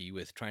malarkey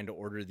with trying to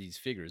order these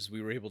figures,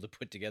 we were able to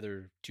put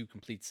together 2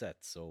 complete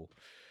sets. So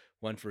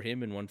one for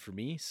him and one for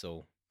me.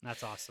 So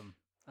That's awesome.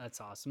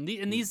 That's awesome.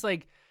 And these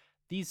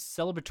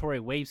celebratory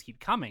waves keep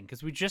coming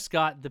because we just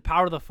got the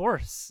Power of the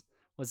Force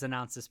was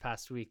announced this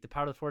past week. The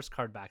Power of the Force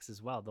card backs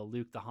as well. The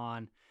Luke, the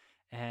Han,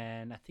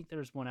 and I think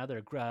there's one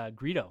other,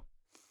 Greedo.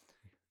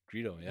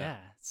 Greedo, yeah. Yeah.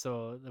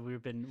 So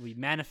we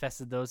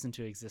manifested those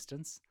into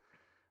existence.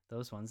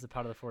 Those ones, the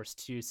Power of the Force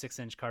 2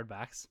 6-inch card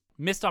backs.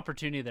 Missed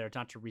opportunity there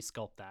not to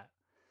resculpt that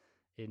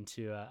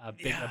into a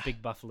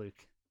big buff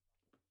Luke.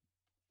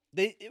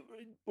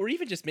 Or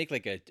even just make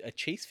like a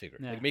chase figure,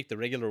 Yeah. like make the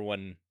regular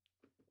one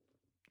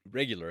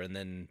regular, and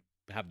then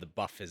have the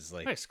buff as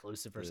like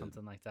exclusive or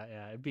something like that.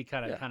 Yeah, it'd be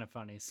kind of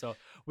funny. So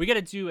we got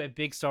to do a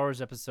big Star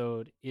Wars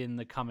episode in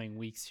the coming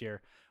weeks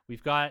here.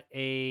 We've got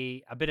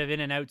a bit of in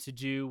and out to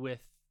do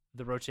with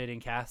the rotating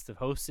cast of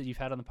hosts that you've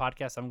had on the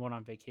podcast. I'm going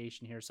on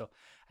vacation here, so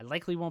I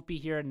likely won't be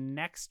here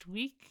next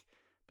week,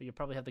 but you'll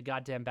probably have the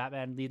goddamn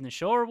Batman leading the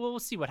show, or we'll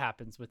see what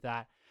happens with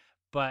that.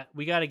 But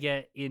we got to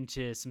get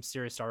into some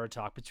serious Star Wars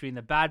talk between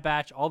the Bad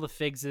Batch, all the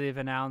figs that they've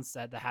announced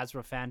at the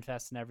Hasbro Fan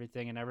Fest and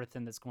everything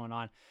that's going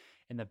on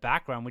in the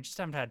background. We just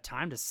haven't had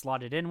time to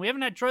slot it in. We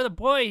haven't had Troy the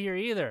Boy here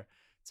either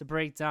to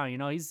break down. You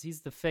know,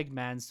 he's the fig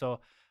man, so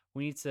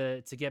we need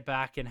to get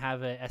back and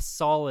have a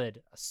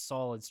solid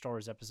Star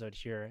Wars episode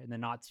here in the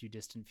not too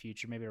distant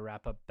future. Maybe to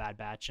wrap up Bad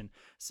Batch and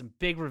some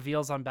big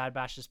reveals on Bad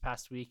Batch this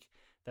past week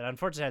that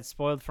unfortunately had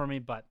spoiled for me,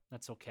 but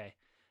that's okay.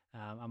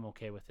 I'm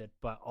okay with it.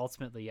 But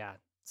ultimately, yeah,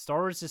 Star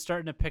Wars is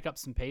starting to pick up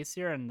some pace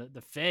here, and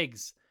the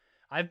figs.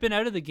 I've been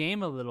out of the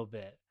game a little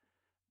bit,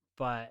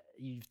 but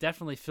you've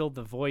definitely filled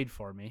the void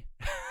for me.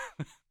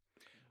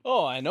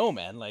 Oh, I know,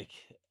 man. Like,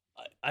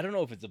 I don't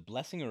know if it's a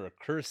blessing or a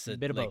curse.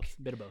 Bit of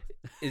both.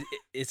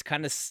 It's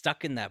kind of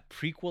stuck in that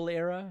prequel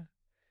era,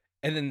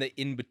 and then the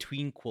in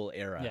between quel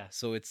era. Yeah.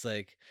 So it's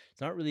like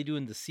it's not really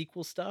doing the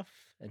sequel stuff,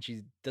 and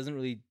she doesn't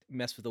really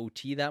mess with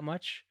OT that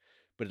much.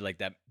 But like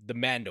that, the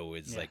Mando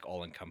is like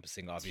all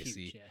encompassing,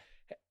 obviously. Huge, yeah.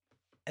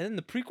 And then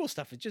the prequel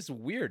stuff is just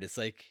weird. It's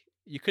like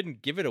you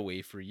couldn't give it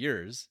away for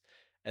years,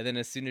 and then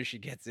as soon as she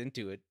gets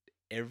into it,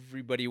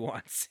 everybody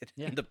wants it,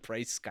 and the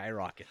price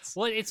skyrockets.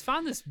 Well, it's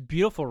found this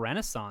beautiful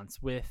renaissance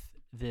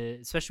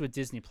especially with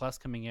Disney Plus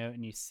coming out,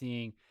 and you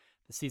seeing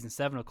the season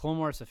 7 of Clone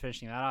Wars, so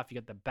finishing that off. You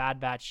got the Bad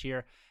Batch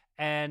here,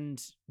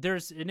 and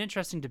there's an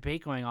interesting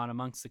debate going on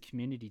amongst the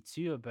community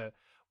too about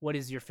what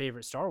is your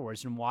favorite Star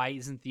Wars and why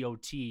isn't the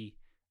OT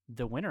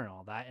the winner and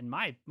all that. And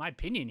my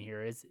opinion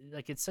here is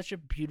like it's such a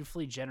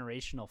beautifully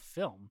generational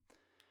film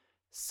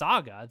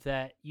saga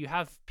that you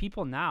have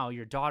people now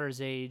your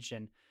daughter's age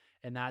and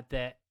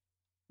that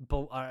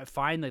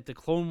find like the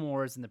Clone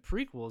Wars and the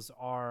prequels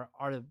are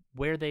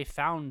where they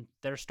found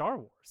their Star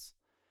Wars.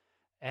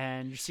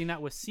 And you're seeing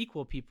that with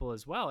sequel people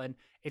as well. And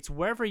it's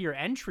wherever your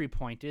entry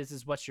point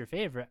is what's your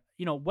favorite.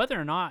 You know, whether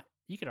or not,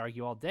 you could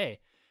argue all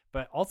day,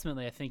 but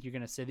ultimately I think you're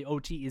going to say the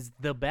OT is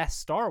the best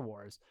Star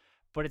Wars,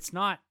 but it's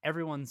not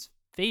everyone's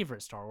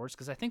favorite Star Wars,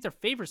 because I think their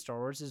favorite Star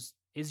Wars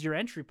is your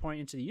entry point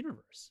into the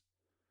universe.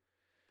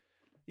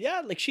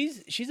 Yeah, like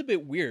she's a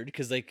bit weird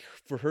because like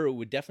for her it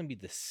would definitely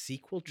be the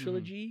sequel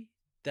trilogy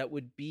that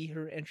would be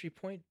her entry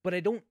point, but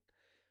I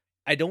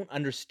don't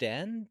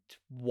understand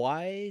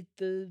why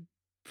the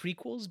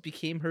prequels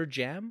became her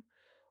jam.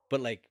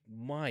 But like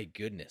my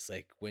goodness,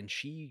 like when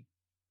she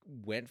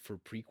went for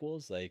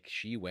prequels, like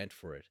she went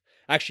for it.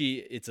 Actually,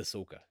 it's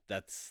Ahsoka.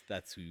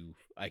 That's who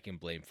I can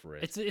blame for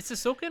it. It's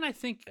Ahsoka, and I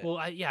think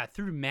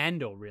through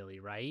Mando, really,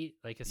 right?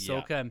 Like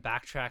Ahsoka and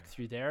backtrack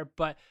through there.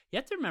 But you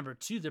have to remember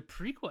too, the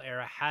prequel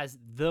era has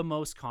the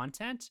most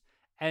content,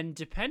 and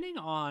depending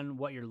on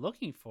what you're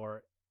looking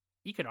for,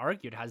 you could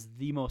argue it has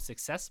the most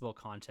accessible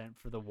content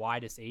for the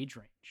widest age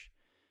range.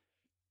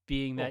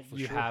 Being that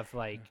you have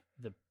like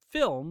the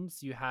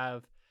films, you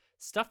have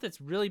stuff that's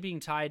really being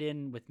tied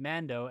in with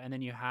Mando, and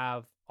then you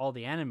have all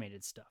the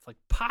animated stuff, like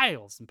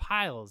piles and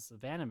piles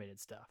of animated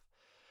stuff.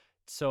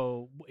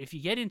 So if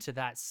you get into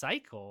that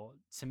cycle,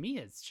 to me,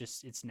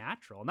 it's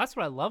natural. And that's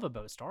what I love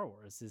about Star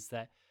Wars, is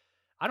that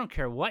I don't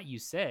care what you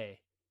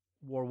say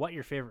or what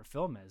your favorite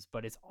film is,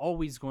 but it's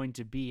always going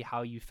to be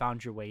how you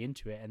found your way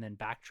into it, and then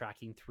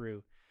backtracking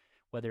through,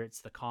 whether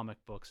it's the comic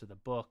books or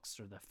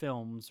the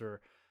films or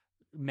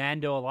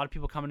Mando. A lot of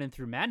people coming in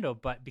through Mando,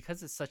 but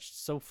because it's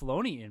so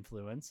Filoni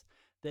influence,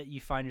 that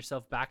you find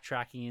yourself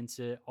backtracking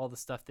into all the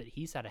stuff that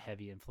he's had a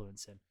heavy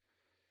influence in.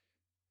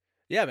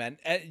 Yeah, man.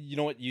 You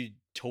know what? You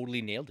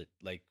totally nailed it.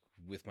 Like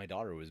with my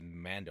daughter, it was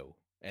Mando,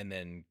 and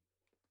then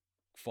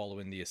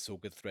following the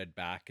Ahsoka thread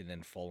back, and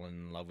then falling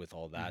in love with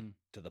all that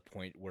to the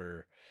point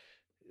where,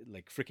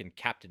 like, freaking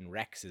Captain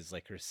Rex is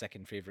like her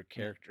second favorite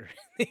character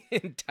in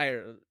the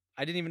entire.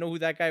 I didn't even know who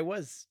that guy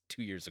was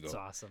 2 years ago. It's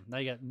awesome. Now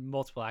you got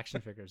multiple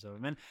action figures of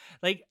him, and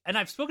and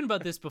I've spoken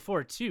about this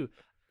before too.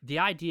 The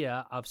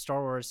idea of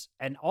Star Wars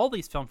and all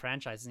these film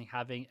franchises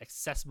having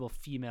accessible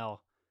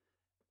female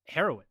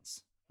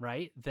heroines,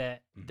 right?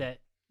 That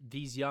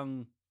these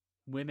young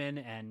women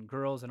and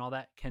girls and all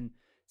that can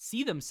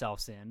see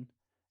themselves in,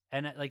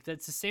 and like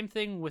that's the same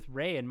thing with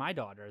Rey and my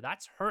daughter.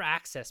 That's her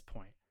access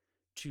point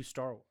to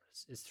Star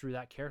Wars is through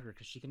that character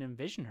because she can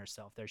envision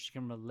herself there. She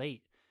can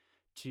relate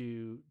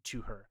to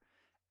her.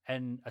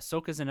 And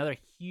Ahsoka's another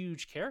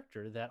huge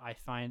character that I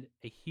find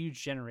a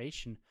huge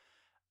generation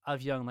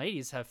of young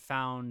ladies have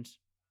found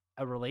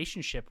a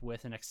relationship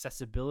with and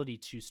accessibility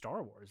to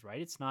Star Wars,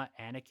 right? It's not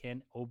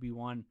Anakin,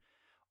 Obi-Wan,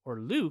 or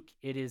Luke.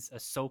 It is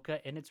Ahsoka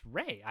and it's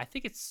Rey. I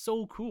think it's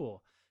so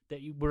cool that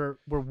we're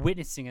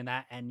witnessing in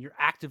that and you're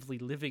actively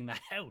living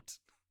that out.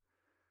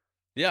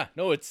 Yeah,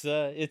 no, it's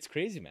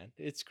crazy, man.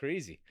 It's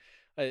crazy.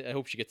 I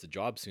hope she gets a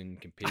job soon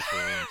and can pay for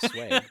her own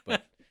swag,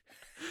 but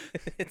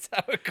it's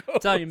how it goes.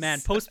 Tell you, man,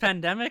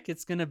 post-pandemic,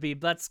 it's going to be,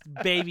 let's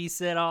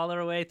babysit all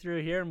our way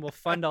through here and we'll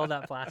fund all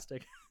that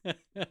plastic. But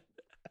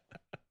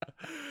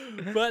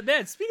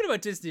then, speaking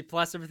about Disney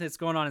Plus, everything that's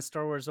going on in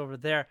Star Wars over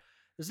there,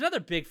 there's another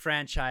big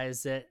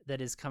franchise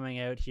that is coming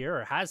out here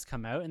or has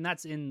come out, and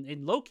that's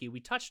in Loki. We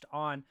touched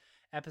on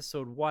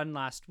episode 1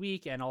 last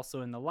week and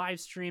also in the live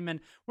stream, and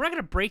we're not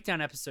going to break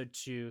down episode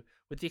 2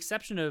 with the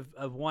exception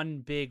of one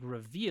big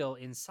reveal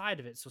inside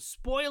of it. So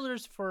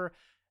spoilers for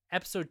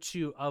episode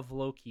 2 of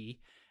Loki,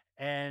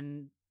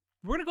 and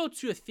we're going to go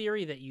to a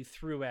theory that you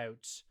threw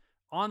out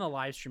on the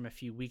live stream a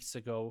few weeks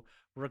ago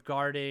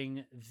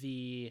regarding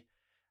the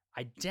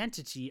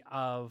identity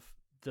of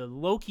the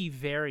Loki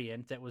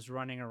variant that was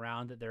running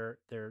around that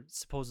they're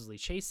supposedly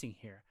chasing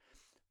here.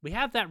 We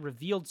have that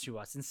revealed to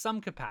us in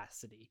some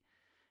capacity.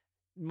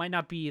 Might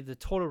not be the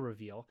total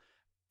reveal,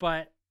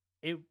 but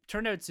it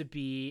turned out to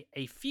be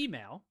a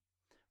female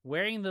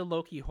wearing the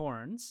Loki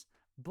horns,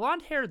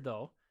 blonde haired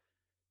though.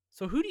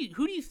 So who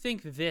do you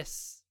think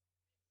this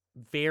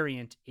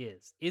variant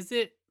is? Is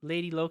it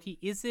Lady Loki?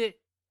 Is it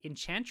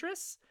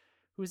Enchantress,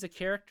 who's a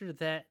character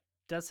that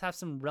does have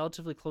some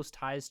relatively close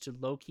ties to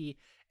Loki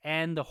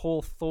and the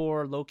whole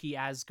Thor, Loki,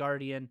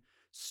 Asgardian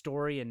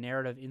story and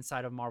narrative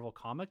inside of Marvel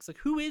Comics? Like,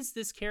 who is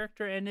this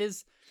character, and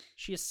is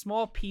she a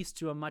small piece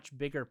to a much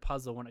bigger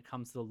puzzle when it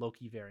comes to the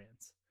Loki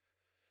variants?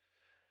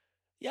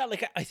 Yeah,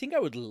 like I think I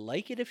would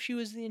like it if she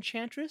was the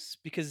Enchantress,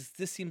 because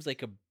this seems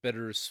like a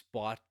better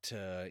spot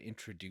to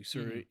introduce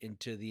her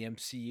into the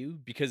MCU,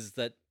 because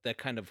that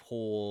kind of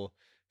whole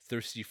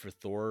thirsty for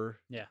Thor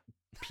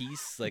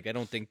piece, like I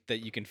don't think that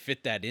you can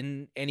fit that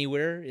in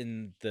anywhere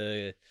in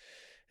the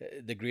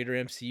greater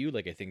MCU.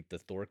 Like I think the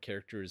Thor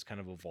character has kind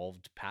of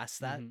evolved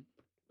past that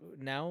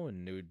now,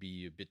 and it would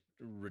be a bit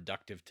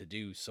reductive to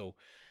do. So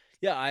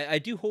yeah, I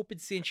do hope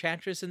it's the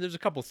Enchantress, and there's a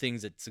couple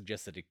things that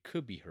suggest that it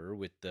could be her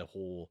with the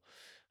whole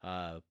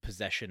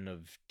possession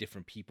of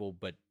different people,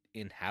 but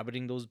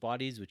inhabiting those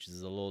bodies, which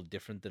is a little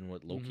different than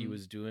what Loki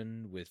was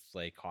doing with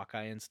like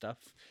Hawkeye and stuff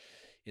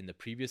in the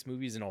previous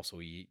movies, and also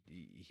he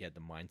had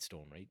the Mind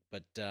Stone, right?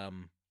 But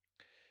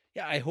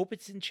yeah, I hope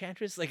it's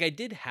Enchantress. Like I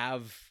did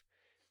have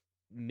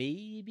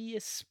maybe a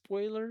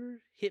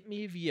spoiler hit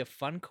me via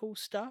Funko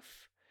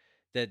stuff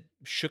that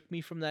shook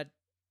me from that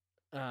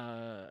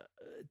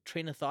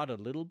train of thought a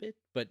little bit,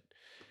 but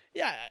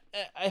yeah,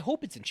 I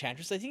hope it's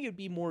Enchantress. I think it would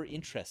be more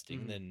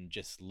interesting than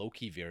just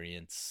Loki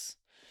variants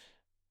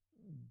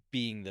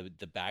being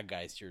the bad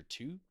guys here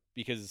too,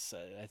 because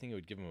I think it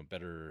would give them a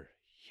better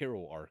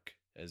hero arc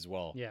as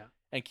well. Yeah,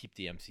 and keep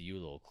the MCU a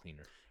little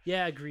cleaner.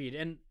 Yeah, agreed.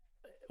 And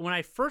when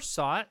I first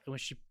saw it, when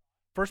she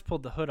first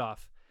pulled the hood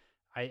off,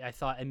 I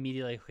thought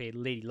immediately, okay,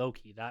 Lady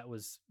Loki. That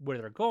was where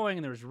they're going,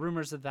 and there was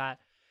rumors of that.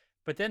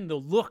 But then the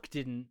look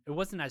it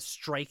wasn't as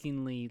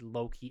strikingly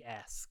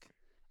Loki-esque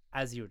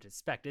as you would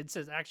expect. It's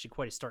actually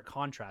quite a stark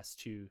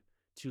contrast to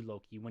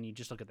Loki when you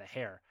just look at the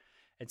hair.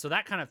 And so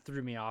that kind of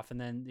threw me off. And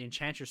then the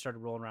Enchantress started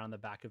rolling around in the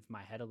back of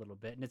my head a little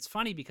bit. And it's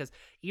funny because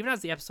even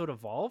as the episode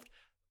evolved,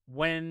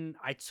 when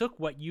I took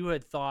what you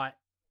had thought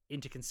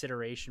into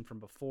consideration from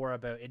before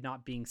about it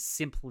not being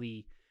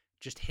simply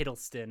just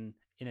Hiddleston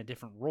in a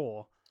different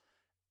role,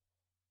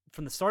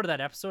 from the start of that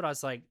episode, I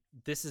was like,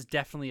 this is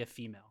definitely a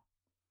female.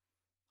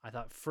 I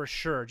thought for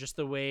sure, just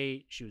the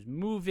way she was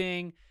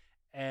moving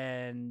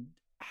and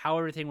how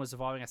everything was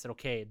evolving, I said,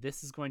 okay,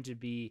 this is going to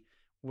be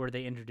where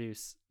they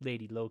introduce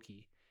Lady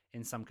Loki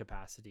in some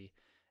capacity.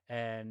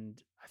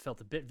 And I felt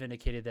a bit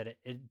vindicated that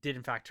it did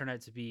in fact turn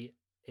out to be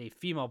a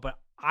female, but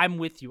I'm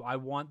with you. I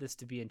want this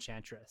to be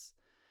Enchantress.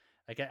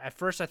 Like at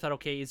first I thought,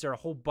 okay, is there a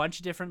whole bunch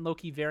of different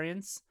Loki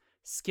variants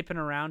skipping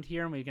around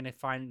here? And we're going to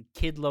find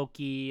Kid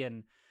Loki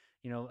and,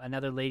 you know,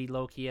 another Lady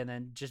Loki, and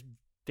then just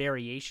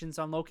variations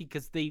on Loki,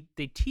 because they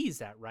tease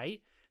that,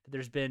 right? That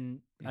there's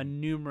been a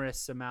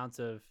numerous amount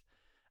of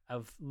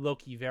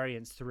Loki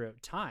variants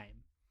throughout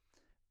time.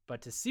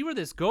 But to see where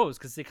this goes,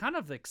 because they kind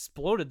of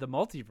exploded the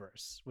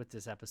multiverse with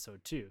this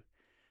episode too,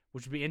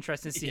 which would be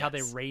interesting to see how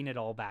they rein it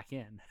all back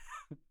in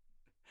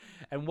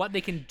and what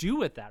they can do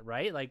with that,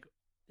 right? Like,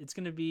 it's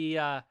going to be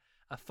a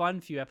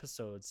fun few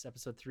episodes,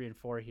 episode 3 and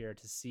 4 here,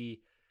 to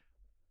see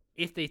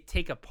if they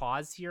take a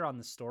pause here on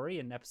the story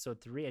in episode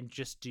 3 and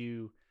just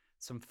do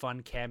some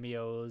fun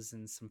cameos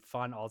and some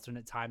fun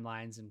alternate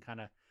timelines and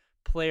kind of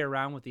play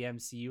around with the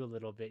MCU a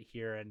little bit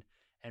here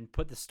and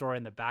put the story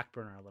in the back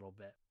burner a little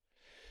bit.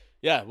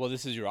 Yeah, well,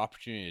 this is your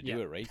opportunity to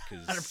do it, right?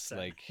 Because 100%.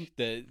 like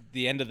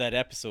the end of that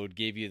episode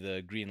gave you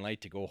the green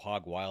light to go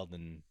hog wild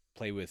and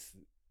play with,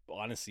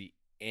 honestly,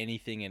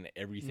 anything and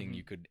everything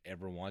you could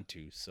ever want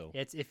to. So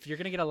It's, if you're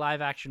gonna get a live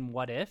action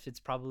What If,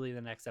 it's probably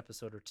the next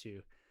episode or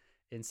two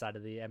inside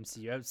of the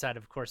MCU, outside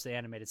of course the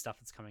animated stuff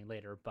that's coming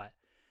later. But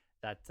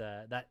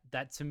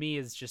that to me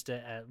is just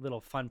a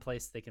little fun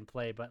place they can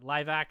play. But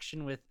live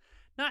action with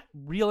not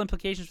real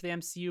implications for the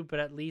MCU, but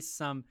at least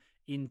some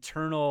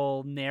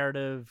internal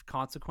narrative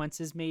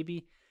consequences,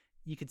 maybe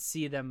you could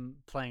see them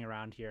playing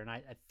around here. And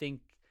I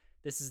think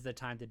this is the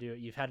time to do it.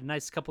 You've had a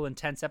nice couple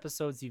intense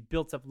episodes. You've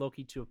built up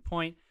Loki to a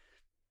point.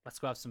 Let's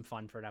go have some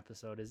fun for an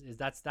episode.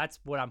 That's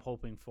what I'm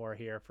hoping for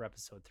here for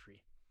episode 3.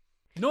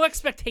 No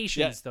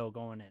expectations though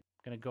going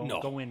in.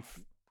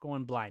 Go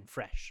in blind,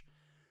 fresh.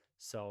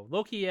 So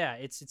Loki,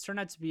 it's turned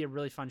out to be a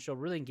really fun show,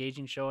 really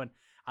engaging show, and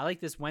I like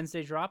this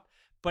Wednesday drop.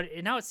 But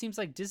now it seems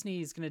like Disney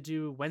is going to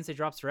do Wednesday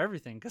drops for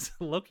everything because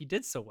Loki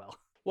did so well.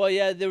 Well,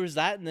 yeah, there was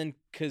that, and then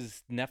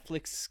because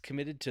Netflix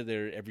committed to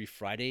their every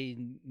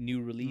Friday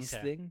new release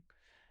thing,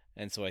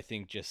 and so I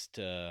think just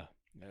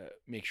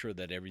make sure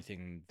that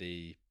everything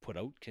they put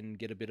out can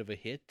get a bit of a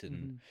hit,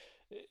 and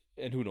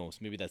who knows,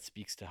 maybe that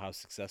speaks to how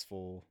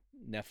successful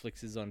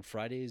Netflix is on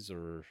Fridays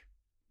or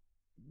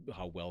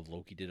how well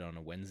Loki did on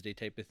a Wednesday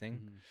type of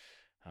thing.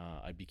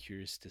 I'd be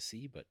curious to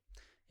see, but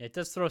it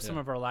does throw some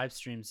of our live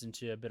streams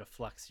into a bit of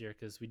flux here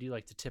because we do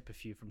like to tip a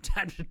few from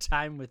time to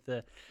time with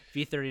the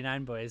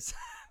V39 boys.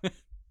 But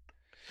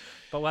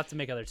we'll have to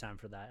make other time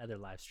for that, other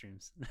live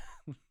streams.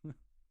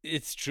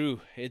 It's true.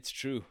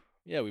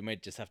 Yeah, we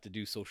might just have to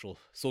do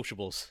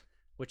sociables.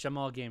 Which I'm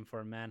all game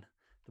for, man.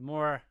 The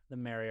more, the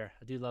merrier.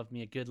 I do love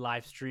me a good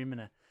live stream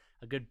and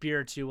a good beer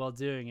or two while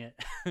doing it.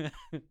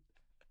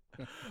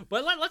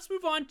 But let's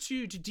move on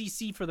to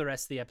DC for the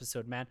rest of the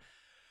episode, man.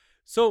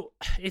 So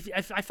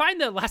if I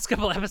find the last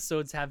couple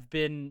episodes have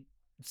been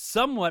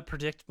somewhat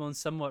predictable and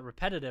somewhat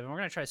repetitive, and we're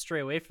going to try to stray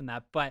away from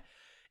that, but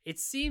it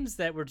seems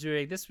that we're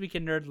doing This Week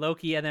in Nerd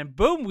Loki, and then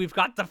boom, we've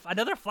got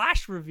another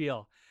Flash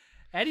reveal.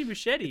 Eddie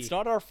Muschietti. It's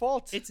not our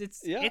fault.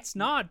 It's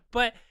not.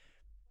 But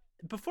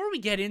before we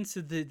get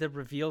into the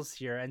reveals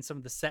here and some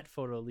of the set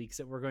photo leaks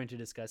that we're going to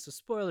discuss, so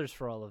spoilers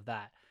for all of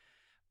that,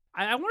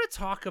 I want to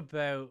talk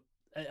about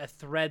a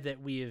thread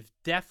that we have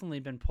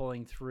definitely been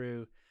pulling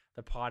through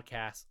the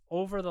podcast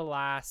over the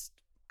last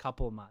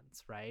couple of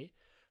months, right?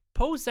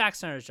 Post Zack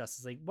Snyder's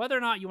Justice League, whether or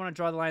not you want to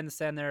draw the line in the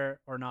sand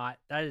there or not,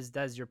 that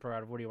is your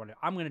prerogative. What do you want to do?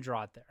 I'm going to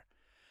draw it there.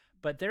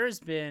 But there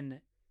has been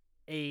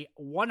a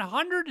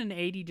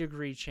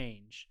 180-degree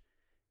change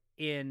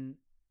in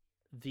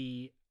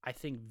the, I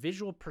think,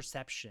 visual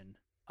perception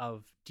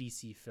of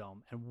DC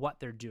film and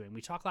what they're doing.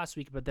 We talked last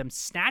week about them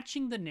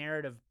snatching the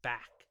narrative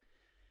back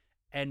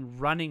and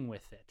running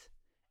with it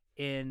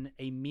in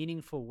a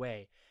meaningful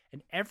way.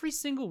 And every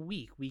single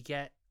week we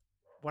get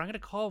what I'm going to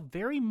call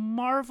very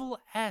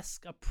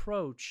Marvel-esque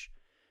approach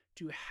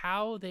to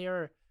how they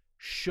are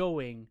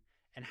showing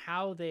and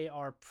how they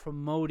are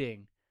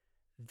promoting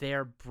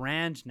their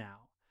brand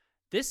now.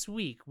 This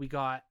week we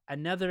got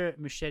another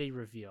Muschietti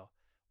reveal.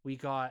 We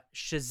got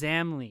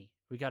Shazamly.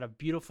 We got a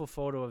beautiful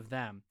photo of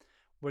them.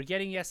 We're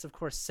getting, yes, of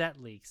course,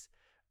 set leaks.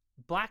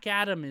 Black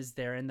Adam is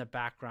there in the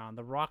background.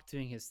 The Rock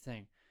doing his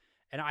thing.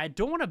 And I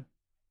don't want to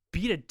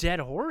beat a dead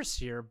horse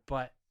here,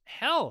 but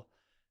hell,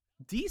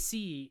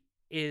 DC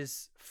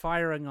is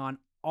firing on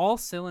all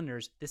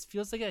cylinders. This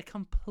feels like a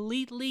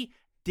completely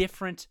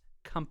different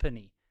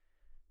company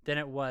than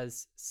it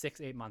was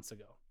 6-8 months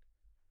ago.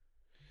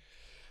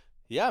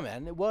 Yeah,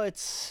 man. Well,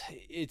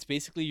 it's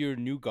basically your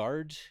new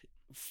guard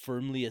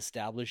firmly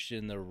established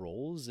in their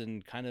roles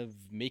and kind of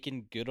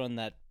making good on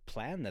that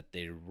plan that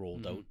they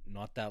rolled out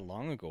not that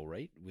long ago,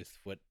 right? With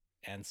what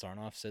Ann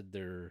Sarnoff said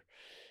their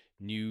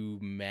new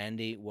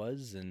mandate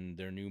was and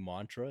their new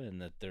mantra,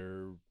 and that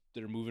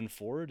they're moving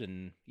forward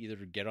and either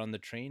get on the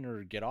train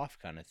or get off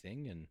kind of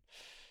thing. And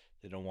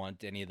they don't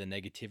want any of the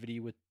negativity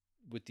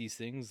with these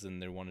things,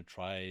 and they want to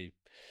try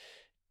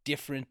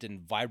different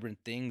and vibrant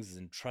things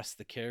and trust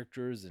the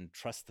characters and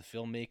trust the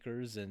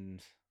filmmakers.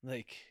 And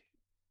like,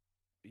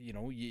 you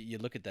know, you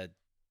look at that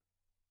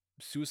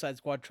Suicide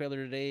Squad trailer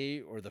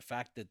today, or the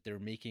fact that they're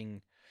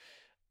making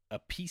a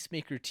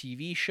Peacemaker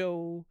TV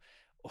show.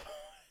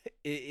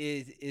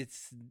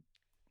 It's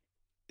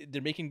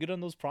they're making good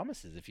on those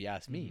promises, if you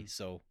ask me.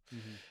 So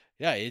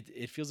yeah,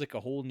 it feels like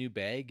a whole new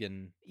bag.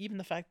 And even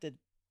the fact that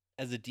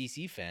as a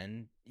DC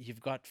fan,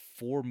 you've got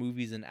 4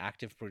 movies in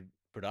active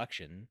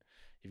production.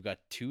 You've got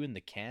 2 in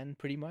the can,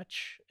 pretty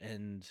much,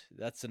 and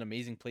that's an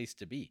amazing place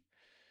to be.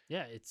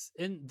 Yeah,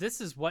 and this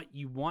is what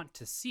you want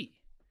to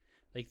see.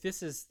 Like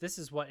this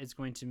is what is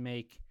going to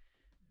make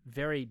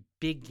very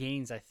big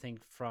gains, I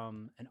think,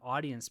 from an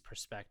audience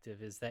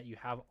perspective, is that you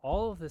have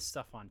all of this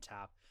stuff on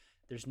tap.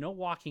 There's no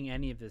walking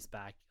any of this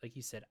back. Like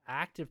you said,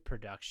 active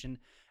production,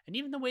 and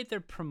even the way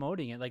they're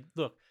promoting it. Like,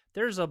 look,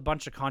 there's a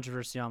bunch of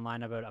controversy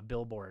online about a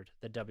billboard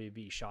that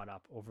WB shot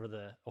up over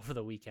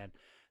the weekend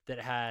that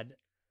had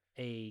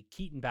a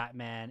Keaton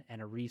Batman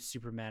and a Reeves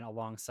Superman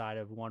alongside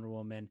of Wonder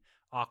Woman,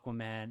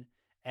 Aquaman,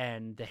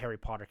 and the Harry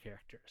Potter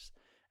characters.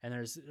 And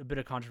there's a bit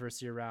of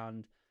controversy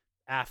around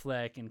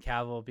Affleck and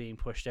Cavill being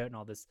pushed out and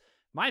all this.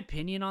 My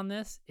opinion on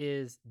this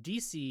is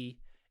DC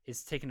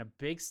is taking a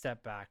big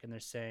step back, and they're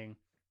saying,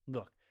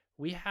 look,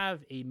 we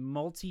have a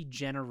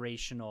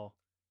multi-generational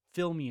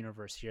film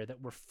universe here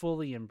that we're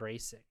fully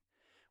embracing.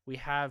 We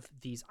have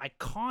these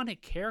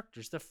iconic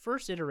characters, the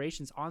first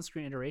iterations,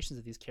 on-screen iterations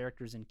of these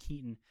characters in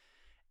Keaton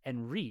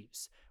and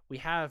Reeves. We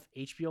have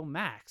HBO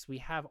Max. We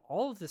have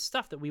all of this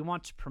stuff that we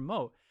want to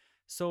promote.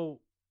 So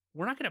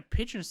we're not going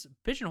to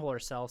pigeonhole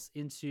ourselves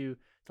into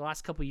the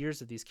last couple of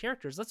years of these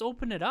characters. Let's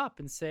open it up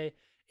and say,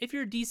 if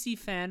you're a DC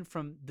fan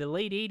from the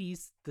late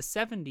 80s, the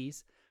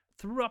 70s,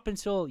 through up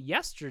until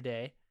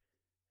yesterday,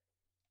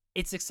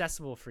 it's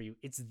accessible for you.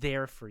 It's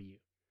there for you.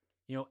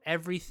 You know,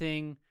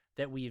 everything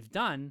that we've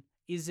done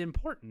is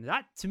important.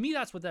 That, to me,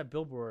 that's what that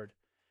billboard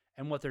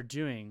and what they're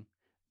doing,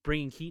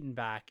 bringing Keaton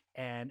back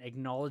and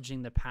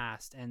acknowledging the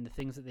past and the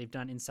things that they've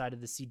done inside of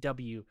the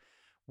CW,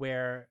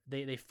 where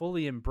they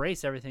fully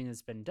embrace everything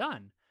that's been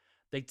done.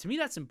 Like, to me,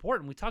 that's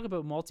important. We talk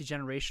about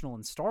multi-generational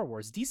in Star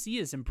Wars. DC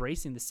is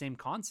embracing the same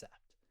concept.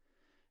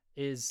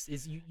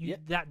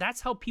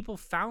 That's how people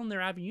found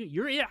their avenue.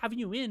 Your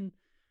avenue in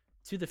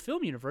to the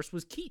film universe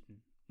was Keaton,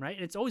 right?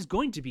 And it's always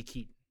going to be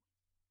Keaton.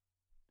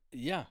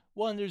 Yeah.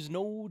 Well, and there's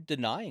no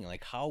denying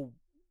like how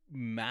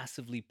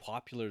massively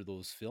popular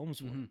those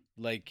films were. Mm-hmm.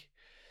 Like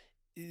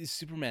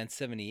Superman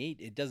 78,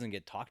 it doesn't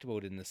get talked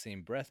about in the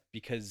same breath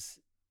because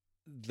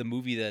the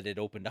movie that it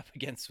opened up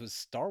against was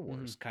Star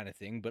Wars kind of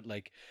thing. But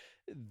like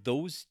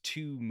those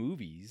 2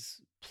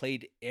 movies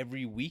played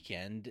every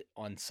weekend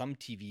on some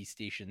TV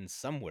station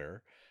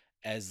somewhere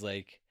as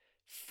like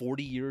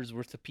 40 years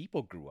worth of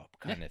people grew up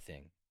kind of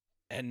thing.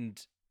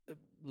 And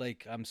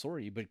like, I'm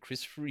sorry, but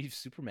Christopher Reeve's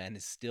Superman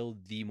is still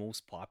the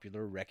most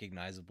popular,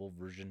 recognizable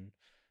version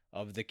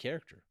of the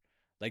character.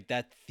 Like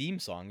that theme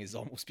song is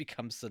almost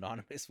become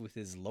synonymous with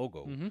his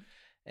logo.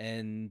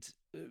 And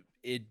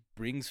it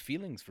brings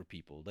feelings for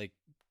people. Like,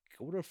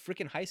 go to a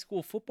freaking high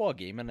school football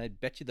game and I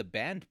bet you the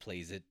band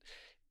plays it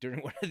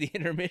during one of the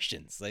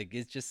intermissions. Like,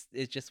 it's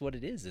just what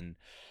it is. And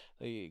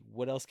like,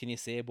 what else can you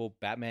say about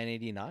Batman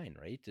 89,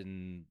 right?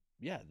 And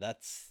yeah,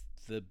 that's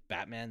the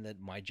Batman that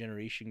my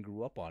generation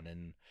grew up on.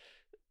 And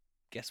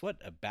guess what?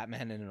 A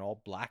Batman in an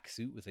all black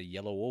suit with a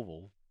yellow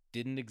oval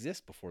didn't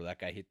exist before that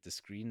guy hit the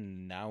screen.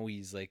 And now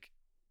he's like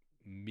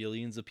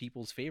millions of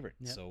people's favorite.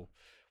 Yeah. So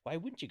why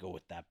wouldn't you go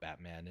with that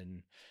Batman?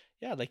 And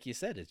yeah, like you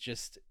said,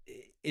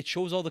 it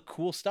shows all the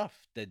cool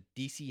stuff that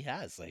DC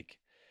has. Like,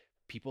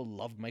 people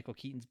loved Michael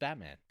Keaton's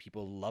Batman.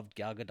 People loved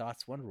Gal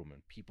Gadot's Wonder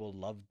Woman. People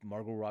loved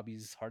Margot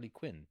Robbie's Harley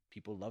Quinn.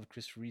 People loved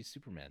Christopher Reeve's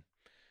Superman.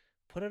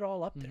 Put it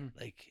all up there.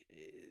 Like,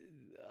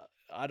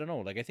 I don't know.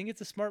 Like, I think it's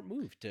a smart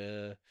move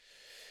to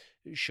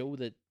show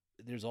that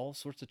there's all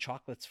sorts of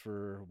chocolates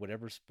for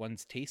whatever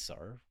one's tastes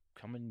are.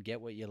 Come and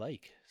get what you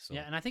like. So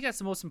yeah, and I think that's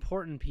the most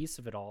important piece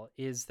of it all,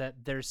 is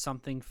that there's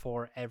something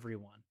for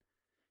everyone.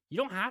 You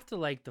don't have to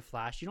like The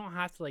Flash. You don't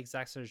have to like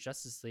Zack Snyder's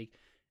Justice League.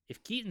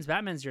 If Keaton's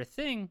Batman's your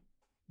thing,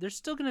 there's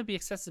still going to be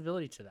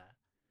accessibility to that.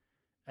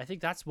 I think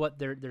that's what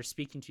they're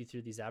speaking to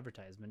through these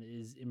advertisements,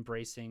 is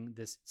embracing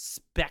this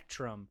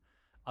spectrum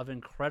of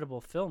incredible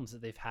films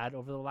that they've had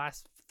over the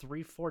last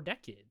 3-4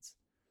 decades.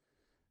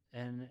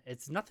 And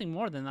it's nothing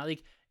more than that.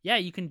 Like, yeah,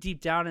 you can dig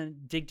deep down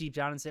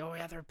and say, oh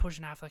yeah, they're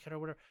pushing Affleck or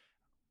whatever.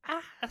 I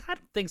don't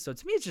think so.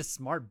 To me, it's just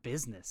smart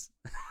business.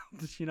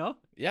 You know?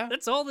 Yeah.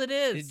 That's all it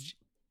is.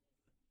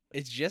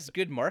 It's just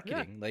good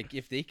marketing. Yeah. Like,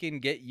 if they can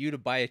get you to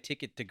buy a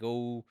ticket to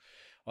go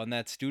on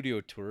that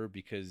studio tour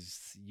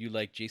because you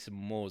like Jason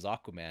Momoa's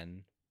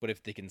Aquaman, but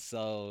if they can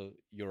sell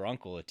your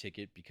uncle a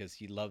ticket because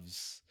he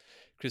loves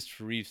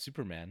Christopher Reeve's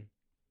Superman,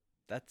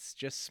 that's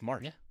just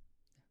smart. Yeah.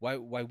 Why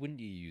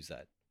wouldn't you use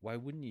that? Why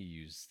wouldn't you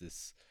use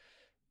this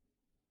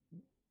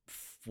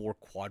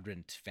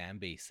 4-quadrant fan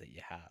base that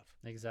you have?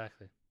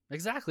 Exactly.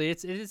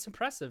 It's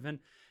impressive. And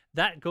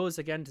that goes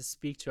again to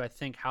speak to, I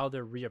think, how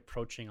they're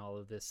reapproaching all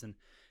of this. And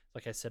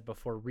like I said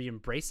before,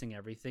 re-embracing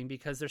everything,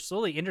 because they're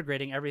slowly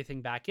integrating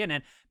everything back in.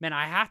 And man,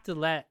 I have to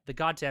let the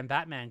goddamn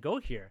Batman go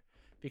here,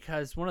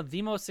 because one of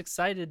the most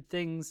excited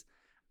things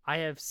I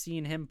have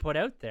seen him put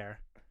out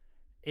there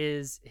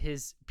is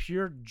his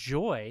pure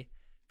joy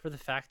for the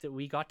fact that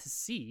we got to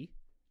see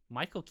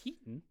Michael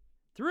Keaton,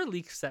 through a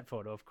leaked set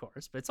photo, of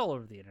course, but it's all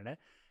over the internet,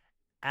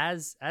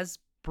 as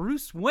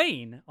Bruce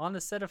Wayne on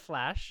the set of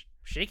Flash,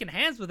 shaking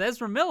hands with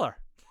Ezra Miller.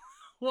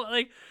 Well,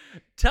 like,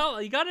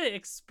 you gotta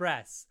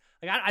express.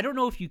 Like, I don't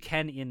know if you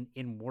can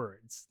in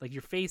words. Like,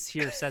 your face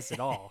here says it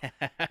all,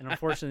 and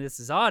unfortunately, this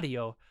is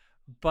audio.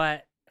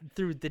 But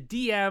through the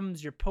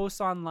DMs, your posts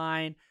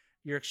online,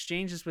 your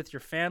exchanges with your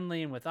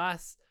family and with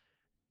us,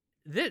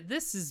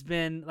 this has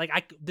been like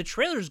the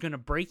trailer's gonna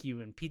break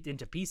you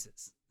into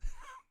pieces.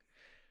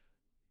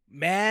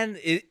 Man,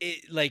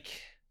 it like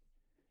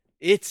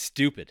it's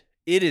stupid.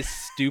 It is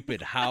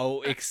stupid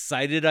how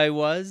excited I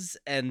was,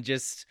 and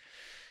just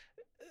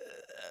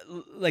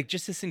like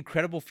just this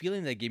incredible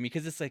feeling that gave me,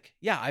 because it's like,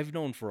 yeah, I've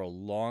known for a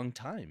long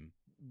time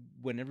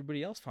when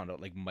everybody else found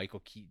out, like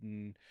Michael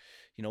Keaton,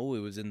 it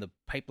was in the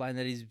pipeline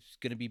that he's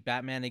going to be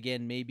Batman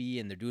again maybe,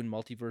 and they're doing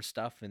multiverse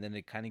stuff, and then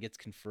it kind of gets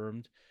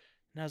confirmed.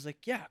 And I was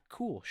like, yeah,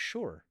 cool,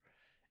 sure.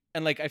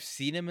 And like I've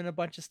seen him in a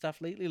bunch of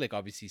stuff lately, like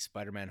obviously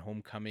Spider-Man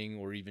Homecoming,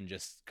 or even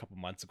just a couple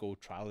months ago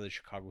Trial of the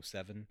Chicago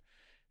 7.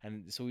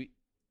 And so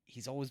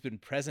he's always been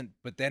present,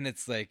 but then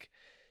it's like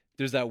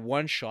there's that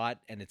one shot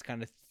and it's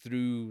kind of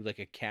through like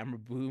a camera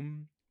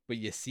boom, but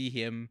you see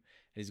him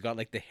and he's got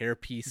like the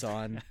hairpiece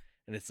on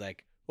and it's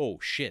like, oh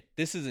shit,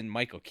 this isn't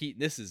Michael Keaton,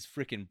 this is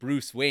freaking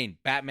Bruce Wayne,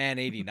 Batman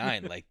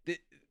 89. Like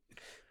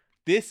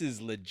this is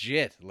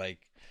legit.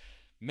 Like,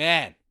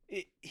 man,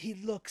 he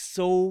looks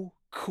so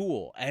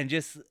cool and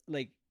just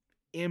like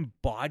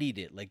embodied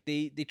it. Like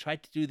they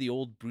tried to do the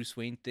old Bruce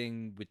Wayne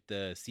thing with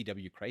the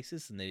CW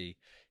Crisis, and they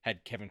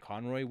had Kevin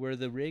Conroy wear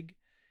the rig,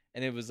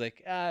 and it was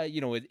like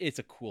it's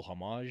a cool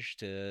homage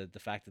to the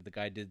fact that the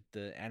guy did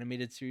the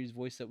animated series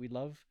voice that we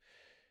love,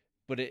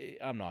 but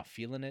I'm not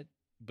feeling it.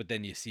 But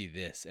then you see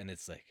this and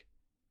it's like,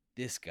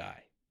 this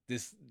guy,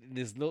 this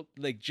look,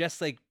 like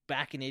just like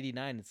back in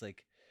 89, it's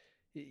like,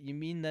 you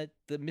mean that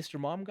the Mr.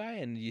 Mom guy?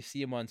 And you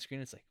see him on screen,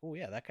 it's like, oh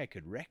yeah, that guy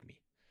could wreck me.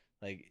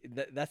 Like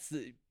that's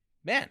the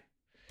man.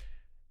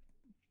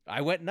 I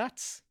went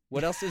nuts.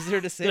 What else is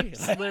there to say?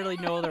 There's literally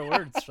no other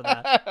words for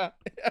that.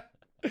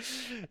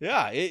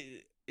 Yeah,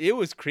 it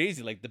was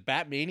crazy. Like the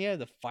Batmania,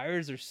 the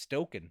fires are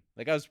stoking.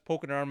 Like I was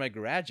poking around my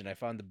garage and I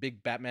found the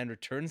big Batman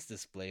Returns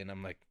display, and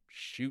I'm like,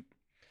 shoot,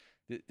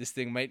 this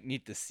thing might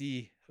need to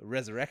see a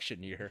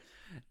resurrection year.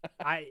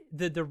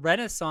 The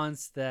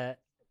renaissance that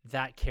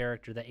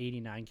character, the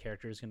 89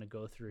 character, is going to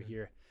go through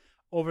here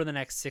over the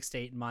next 6 to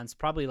 8 months,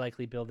 probably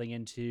likely building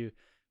into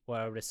what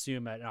I would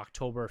assume an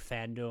October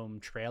fandom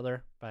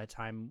trailer by the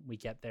time we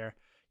get there.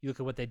 You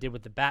look at what they did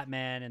with the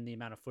Batman and the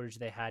amount of footage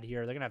they had here.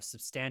 They're going to have a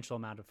substantial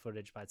amount of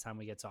footage by the time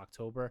we get to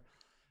October.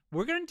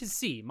 We're going to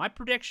see, my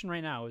prediction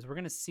right now is we're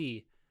going to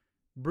see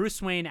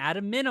Bruce Wayne at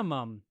a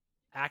minimum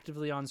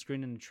actively on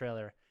screen in the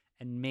trailer,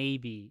 and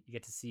maybe you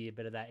get to see a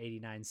bit of that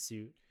 89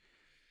 suit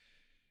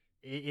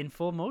in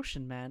full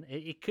motion, man.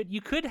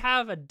 You could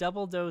have a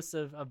double dose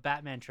of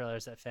Batman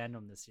trailers at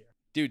fandom this year.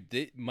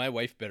 Dude, my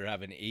wife better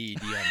have an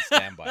AED on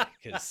standby,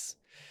 because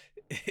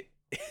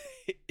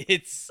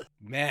it's,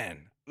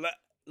 man,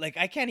 like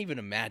I can't even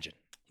imagine.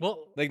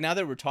 Well, like now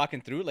that we're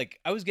talking through, like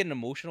I was getting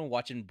emotional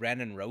watching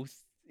Brandon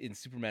Routh in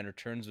Superman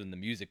Returns when the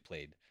music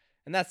played,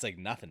 and that's like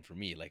nothing for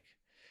me. Like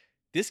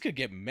this could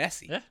get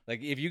messy. Yeah.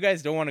 Like if you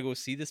guys don't want to go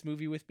see this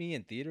movie with me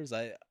in theaters,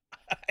 I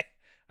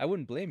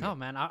wouldn't blame you. No,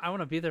 man, I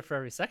want to be there for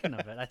every second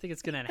of it. I think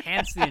it's going to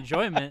enhance the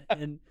enjoyment,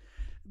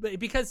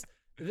 because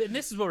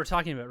this is what we're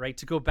talking about, right?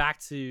 To go back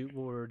to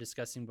what we were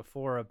discussing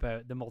before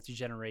about the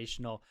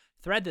multi-generational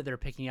thread that they're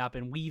picking up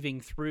and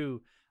weaving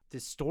through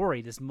this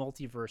story, this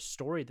multiverse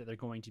story that they're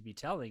going to be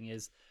telling,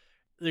 is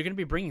they're going to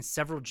be bringing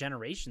several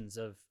generations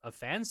of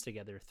fans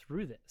together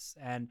through this.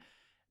 And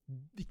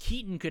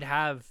Keaton could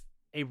have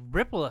a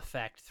ripple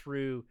effect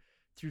through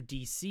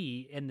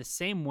DC in the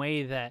same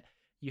way that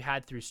you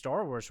had through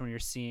Star Wars when you're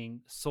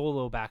seeing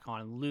Solo back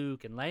on,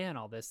 Luke and Leia and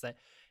all this, that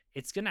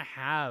it's going to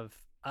have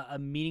a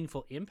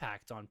meaningful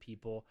impact on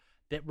people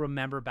that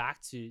remember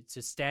back to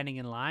standing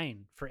in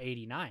line for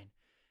 89.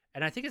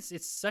 And I think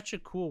it's such a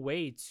cool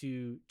way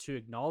to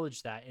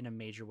acknowledge that in a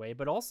major way,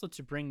 but also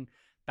to bring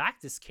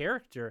back this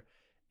character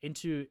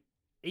into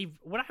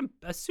what I'm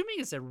assuming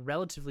is a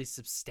relatively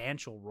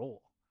substantial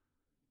role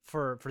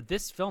for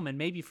this film and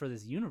maybe for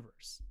this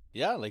universe.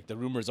 Yeah, like the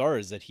rumors are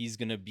is that he's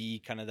gonna be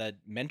kind of that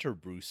mentor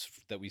Bruce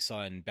that we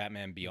saw in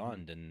Batman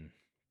Beyond, and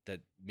that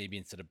maybe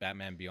instead of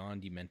Batman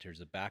Beyond, he mentors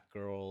a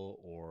Batgirl,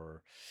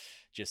 or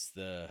just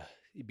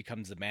he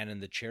becomes the man in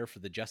the chair for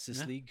the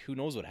Justice League. Who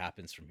knows what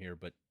happens from here?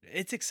 But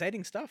it's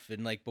exciting stuff.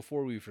 And like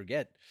before we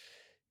forget,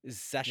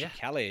 Sasha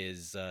Calais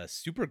is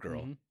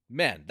Supergirl. Mm-hmm.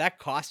 Man, that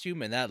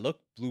costume and that look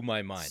blew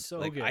my mind. So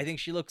like good. I think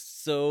she looks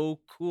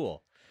so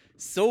cool,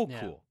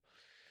 cool.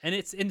 And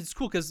it's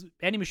cool because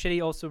Andy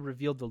Muschietti also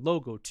revealed the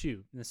logo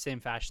too, in the same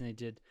fashion they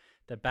did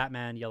the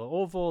Batman yellow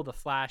oval, the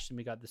Flash, and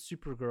we got the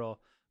Supergirl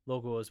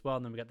logo as well,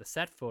 and then we got the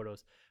set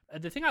photos.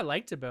 The thing I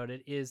liked about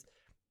it is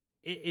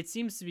it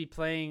seems to be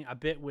playing a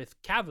bit with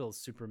Cavill's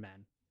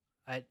Superman.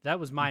 That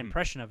was my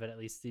impression of it, at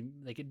least.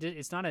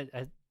 It's not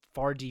a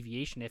far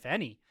deviation, if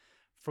any,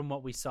 from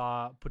what we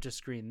saw put to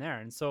screen there.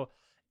 And so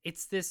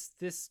it's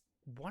this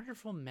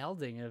wonderful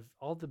melding of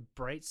all the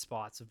bright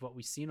spots of what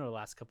we've seen over the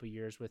last couple of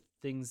years with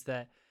things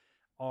that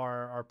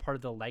are part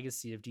of the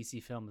legacy of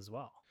DC film as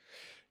well.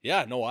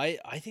 Yeah, no, I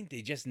think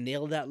they just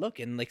nailed that look,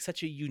 and like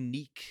such a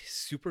unique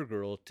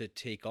Supergirl to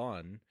take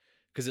on,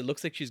 because it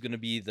looks like she's going to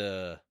be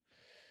the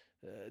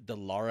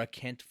Lara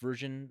Kent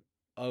version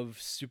of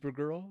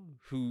Supergirl,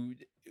 who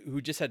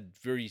just had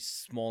very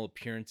small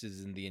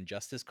appearances in the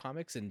Injustice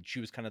comics, and she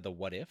was kind of the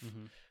what if,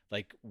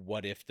 like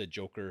what if the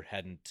Joker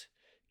hadn't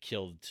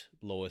killed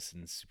Lois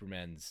and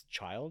Superman's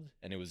child,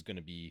 and it was going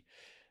to be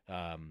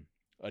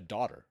a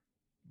daughter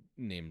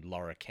named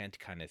Lara Kent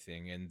kind of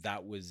thing, and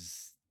that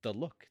was the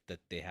look that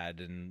they had.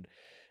 And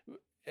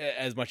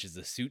as much as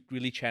the suit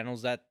really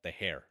channels that, the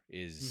hair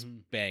is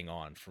bang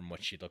on from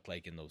what she looked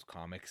like in those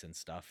comics and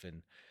stuff.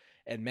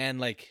 And man,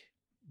 like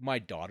my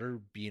daughter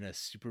being a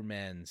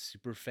Superman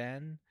super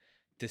fan,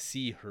 to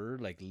see her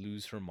like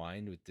lose her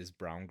mind with this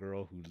brown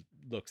girl who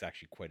looks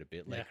actually quite a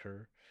bit like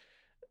her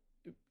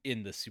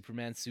in the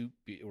Superman suit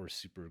or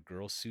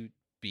Supergirl suit,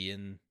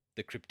 being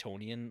the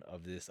Kryptonian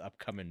of this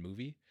upcoming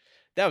movie,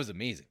 that was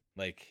amazing.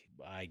 Like,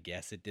 I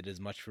guess it did as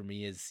much for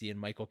me as seeing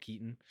Michael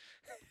Keaton.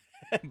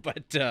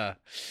 But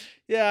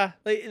yeah,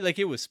 like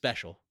it was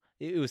special.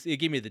 It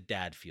gave me the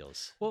dad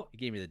feels. Well, it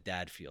gave me the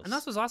dad feels. And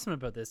that's what's awesome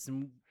about this.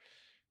 And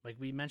like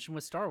we mentioned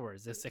with Star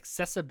Wars, this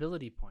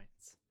accessibility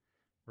points,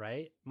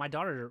 right? My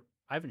daughter,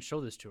 I haven't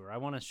showed this to her. I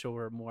want to show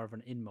her more of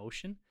an in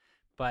motion,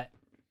 but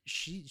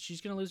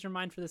she's gonna lose her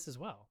mind for this as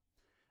well.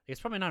 Like,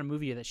 it's probably not a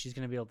movie that she's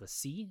gonna be able to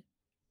see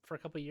for a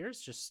couple of years,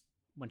 just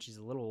when she's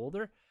a little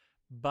older.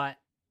 But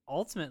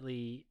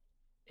ultimately,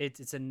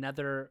 it's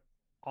another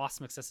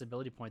awesome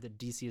accessibility point that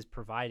DC is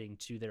providing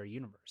to their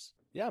universe.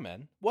 Yeah,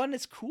 man. One,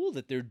 it's cool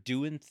that they're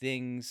doing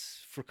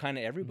things for kind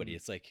of everybody.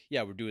 It's like,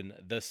 yeah, we're doing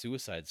the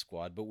Suicide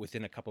Squad, but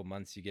within a couple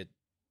months you get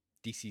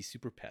DC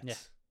Super Pets. Yeah.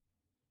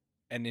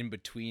 And in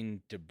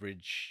between, to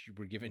bridge,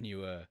 we're giving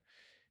you a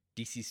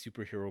DC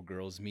Superhero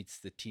Girls meets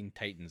the Teen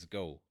Titans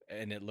Go,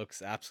 and it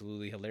looks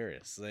absolutely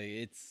hilarious.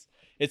 Like,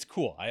 it's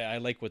cool. I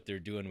like what they're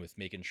doing with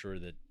making sure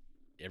that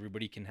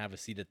everybody can have a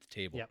seat at the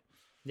table.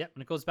 Yep.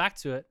 And it goes back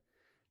to it.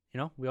 You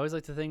know, we always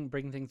like to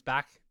bring things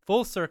back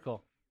full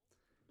circle.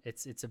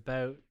 It's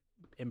about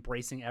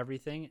embracing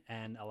everything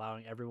and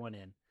allowing everyone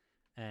in.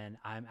 And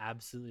I'm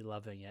absolutely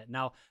loving it.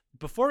 Now,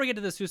 before we get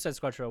to the Suicide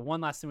Squad trailer, one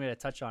last thing we got to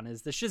touch on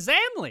is the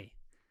Shazamly.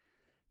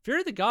 Fear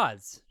of the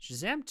Gods,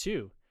 Shazam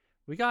 2.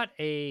 We got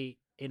an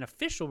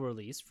official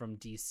release from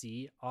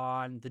DC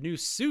on the new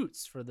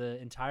suits for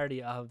the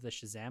entirety of the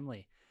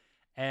Shazamly.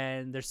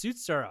 And their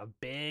suits are a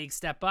big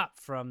step up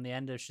from the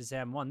end of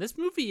Shazam 1. This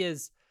movie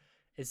is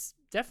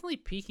definitely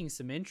piquing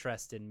some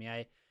interest in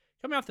me.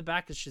 Coming off the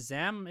back of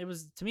Shazam, it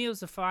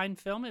was a fine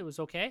film. It was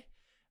okay,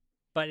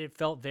 but it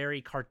felt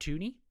very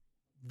cartoony.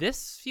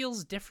 This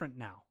feels different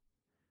now.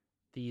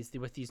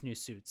 With these new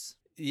suits.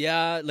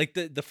 Yeah, like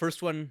the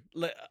first one,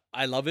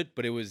 I love it,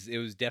 but it was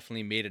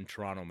definitely made in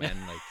Toronto, man.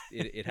 Like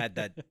it had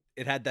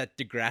that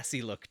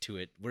Degrassi look to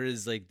it.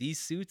 Whereas like these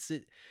suits,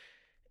 it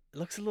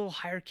looks a little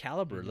higher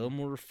caliber, a little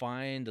more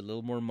refined, a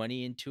little more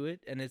money into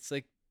it, and it's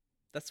like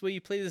that's the way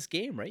you play this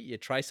game, right? You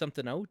try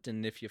something out,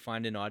 and if you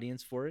find an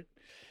audience for it,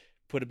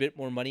 put a bit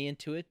more money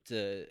into it,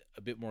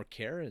 a bit more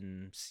care,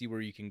 and see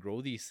where you can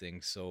grow these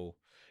things. So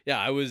yeah,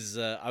 I was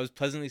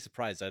pleasantly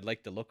surprised. I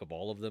liked the look of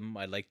all of them.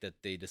 I liked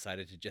that they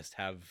decided to just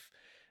have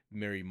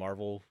Mary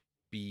Marvel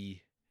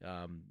be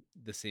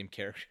the same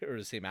character or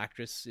the same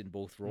actress in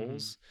both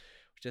roles,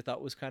 which I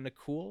thought was kind of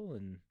cool.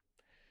 And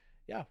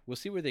yeah, we'll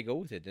see where they go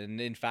with it. And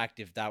in fact,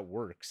 if that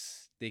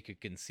works, they could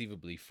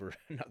conceivably for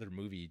another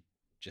movie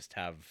just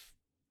have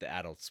the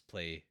adults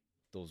play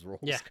those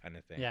roles, kind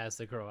of thing. Yeah, as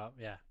they grow up.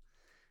 Yeah,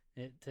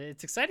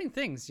 it's exciting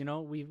things. You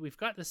know, we've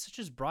got such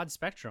a broad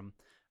spectrum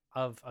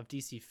of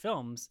DC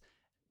films,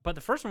 but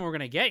the first one we're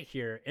gonna get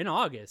here in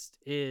August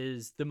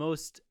is the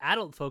most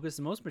adult focused,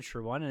 the most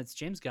mature one, and it's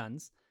James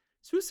Gunn's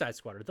Suicide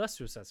Squad, or the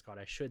Suicide Squad,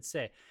 I should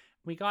say.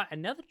 We got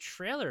another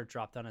trailer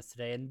dropped on us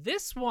today, and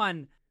this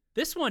one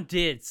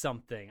did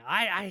something.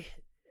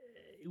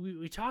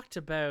 We talked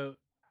about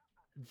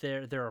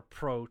their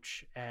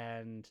approach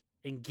and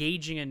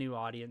engaging a new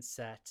audience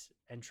set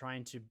and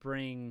trying to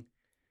bring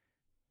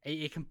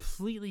a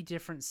completely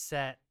different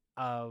set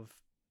of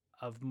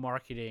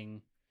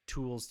marketing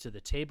tools to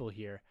the table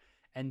here.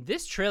 And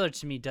this trailer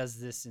to me does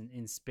this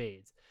in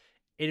spades.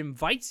 It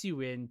invites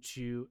you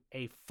into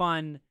a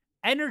fun,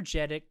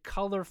 energetic,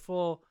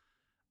 colorful,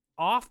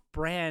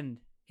 off-brand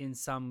in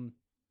some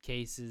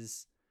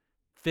cases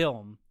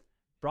film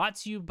brought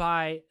to you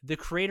by the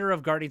creator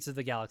of Guardians of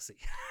the Galaxy.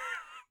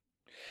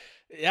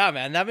 Yeah,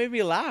 man, that made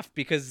me laugh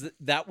because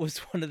that was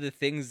one of the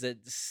things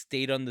that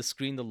stayed on the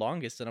screen the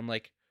longest. And I'm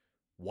like,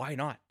 why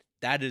not?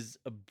 That is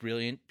a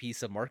brilliant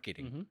piece of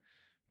marketing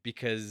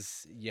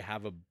because you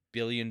have $1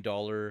 billion,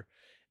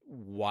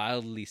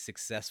 wildly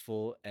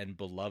successful and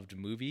beloved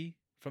movie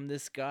from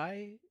this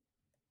guy.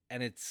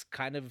 And it's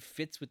kind of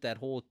fits with that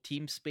whole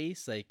team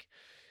space. Like,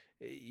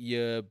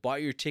 you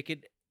bought your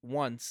ticket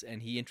once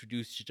and he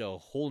introduced you to a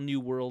whole new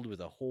world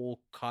with a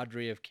whole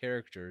cadre of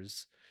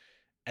characters,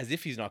 as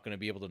if he's not going to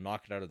be able to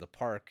knock it out of the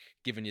park,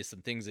 giving you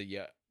some things that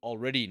you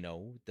already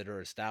know that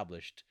are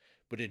established,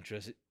 but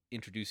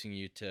introducing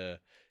you to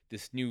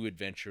this new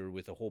adventure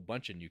with a whole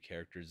bunch of new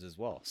characters as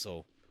well.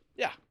 So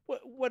yeah,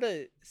 what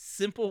a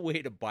simple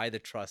way to buy the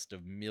trust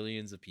of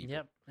millions of people.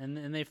 Yep,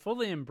 and they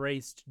fully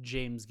embraced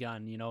James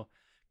Gunn. You know,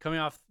 coming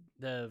off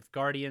the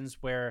Guardians,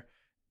 where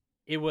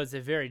it was a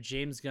very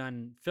James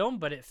Gunn film,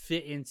 but it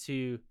fit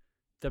into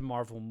the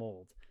Marvel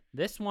mold.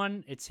 This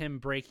one, it's him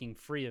breaking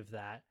free of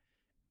that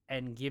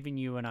and giving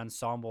you an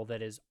ensemble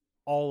that is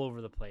all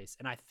over the place.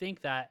 And I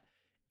think that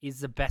is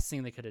the best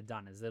thing they could have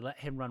done, is they let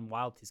him run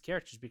wild with these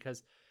characters,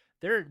 because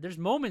there's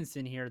moments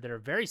in here that are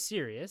very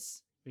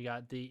serious. We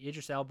got the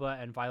Idris Elba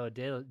and Viola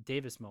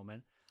Davis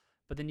moment,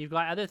 but then you've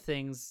got other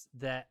things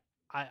that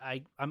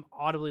I'm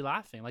audibly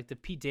laughing, like the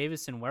Pete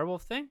Davidson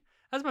werewolf thing.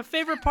 That's my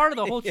favorite part of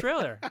the whole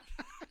trailer.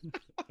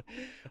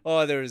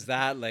 Oh, there was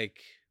that, like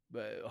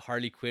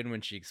Harley Quinn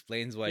when she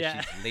explains why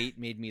Yeah. she's late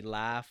made me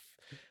laugh,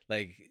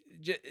 like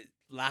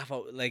laugh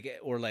out, like,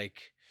 or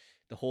like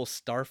the whole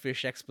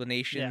starfish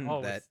explanation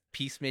Yeah, that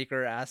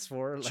Peacemaker asked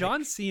for. Like,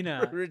 John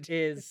Cena ridiculous.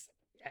 is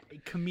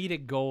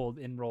comedic gold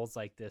in roles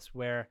like this,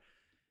 where,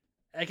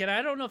 again,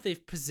 I don't know if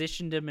they've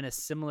positioned him in a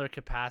similar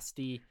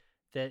capacity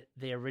that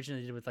they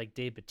originally did with like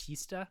Dave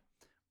Bautista,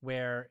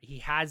 where he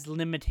has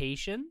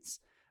limitations,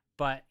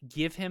 but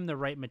give him the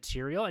right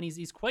material, and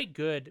he's quite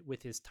good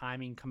with his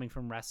timing, coming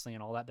from wrestling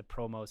and all that. The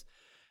promos,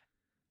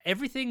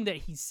 everything that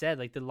he said,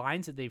 like the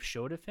lines that they've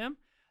showed of him,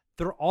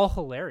 they're all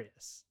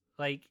hilarious.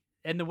 Like,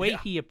 and the way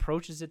he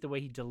approaches it, the way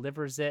he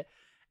delivers it,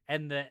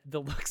 and the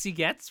looks he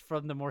gets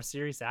from the more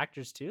serious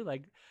actors too.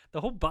 Like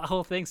the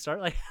whole thing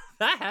start like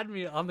that had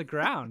me on the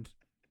ground.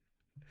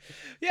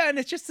 Yeah, and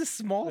it's just the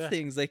small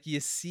things. Like you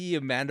see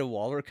Amanda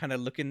Waller kind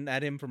of looking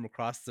at him from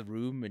across the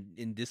room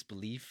in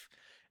disbelief,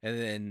 and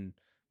then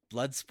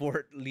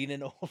Bloodsport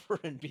leaning over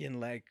and being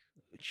like,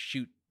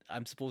 "Shoot,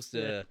 I'm supposed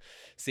to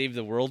save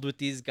the world with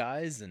these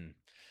guys." And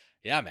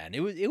yeah, man,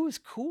 it was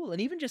cool. And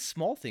even just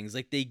small things,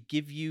 like they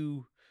give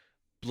you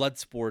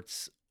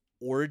Bloodsport's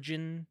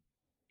origin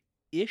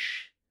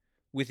ish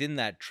within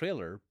that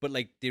trailer, but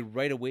like they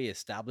right away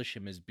establish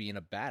him as being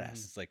a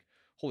badass. It's like,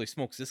 holy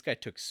smokes, this guy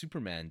took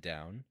Superman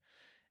down.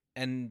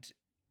 And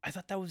I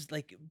thought that was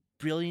like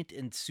brilliant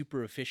and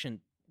super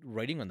efficient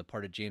writing on the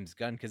part of James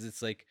Gunn, because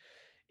it's like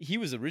he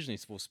was originally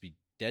supposed to be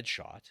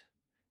Deadshot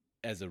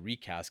as a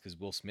recast because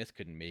Will Smith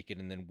couldn't make it,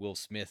 and then Will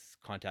Smith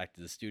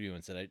contacted the studio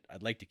and said,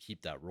 I'd like to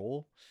keep that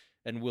role.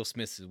 And Will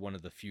Smith is one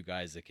of the few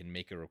guys that can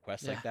make a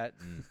request like that,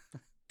 and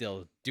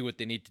they'll do what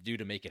they need to do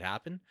to make it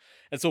happen.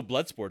 And so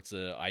Bloodsport's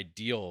an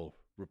ideal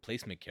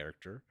replacement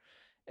character.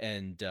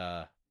 And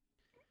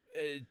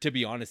to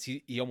be honest,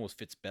 he almost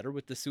fits better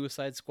with the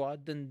Suicide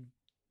Squad than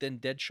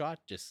Deadshot,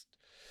 just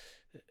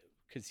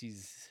because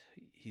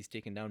he's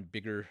taken down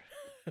bigger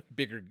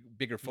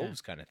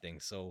foes kind of thing.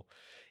 So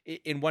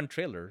in one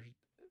trailer,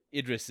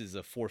 Idris is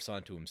a force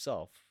unto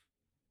himself,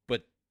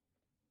 but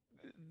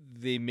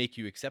they make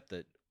you accept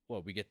that,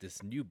 well, we get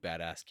this new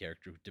badass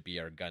character to be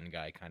our gun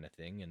guy kind of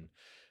thing. And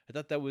I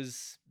thought that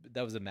was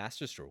a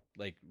masterstroke,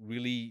 like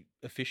really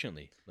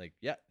efficiently. Like,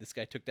 yeah, this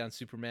guy took down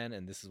Superman,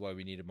 and this is why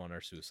we need him on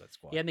our Suicide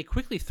Squad. Yeah, and they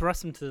quickly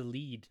thrust him to the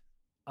lead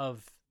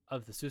of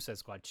the Suicide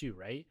Squad too,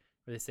 right?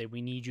 Where they say,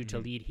 we need you to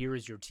lead. Here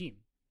is your team.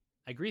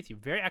 I agree with you.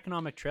 Very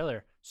economic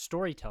trailer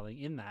storytelling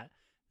in that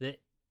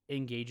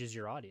engages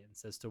your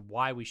audience as to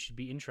why we should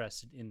be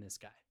interested in this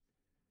guy.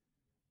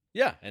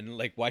 Yeah, and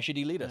like, why should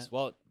he lead us?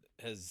 Well,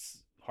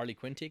 has Harley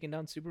Quinn taken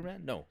down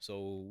Superman? No,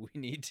 so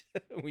we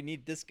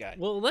need this guy.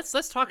 Well,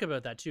 let's talk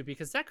about that too,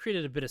 because that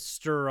created a bit of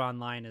stir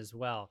online as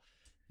well.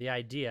 The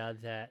idea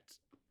that,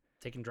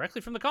 taken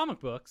directly from the comic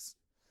books,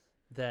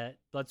 that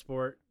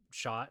Bloodsport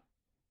shot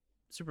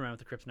Superman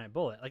with a kryptonite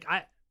bullet. Like,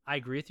 I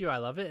agree with you. I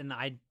love it, and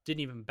I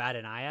didn't even bat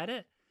an eye at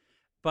it.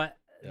 But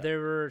there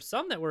were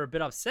some that were a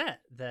bit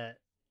upset that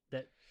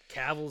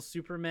Cavill's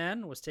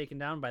Superman was taken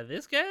down by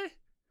this guy.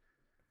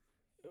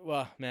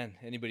 Well, man,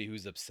 anybody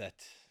who's upset,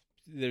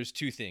 there's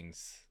two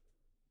things.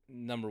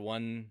 Number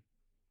one,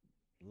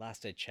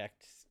 last I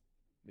checked,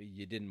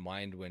 you didn't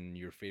mind when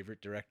your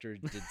favorite director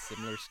did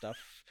similar stuff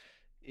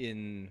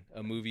in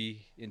a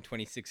movie in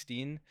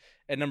 2016.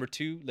 And number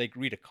two, like,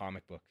 read a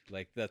comic book.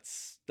 Like,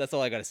 that's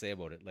all I got to say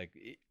about it. Like,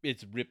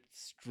 it's ripped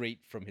straight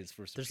from his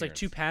first There's appearance. like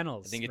two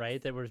panels,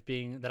 right,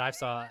 that I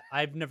saw.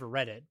 I've never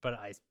read it, but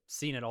I've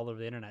seen it all over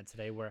the internet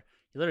today, where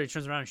he literally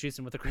turns around and shoots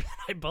him with a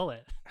kryptonite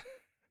bullet.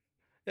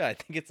 Yeah, I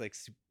think it's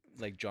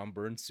like John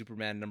Byrne's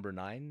Superman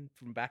 #9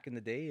 from back in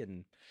the day,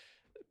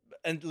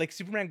 and like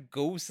Superman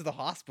goes to the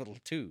hospital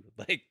too.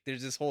 Like,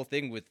 there's this whole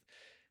thing with,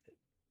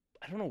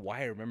 I don't know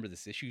why I remember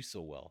this issue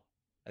so well.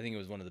 I think it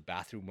was one of the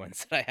bathroom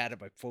ones that I had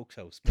at my folks'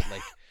 house. But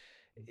like,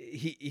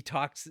 he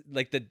talks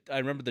like I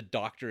remember the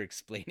doctor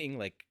explaining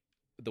like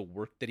the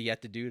work that he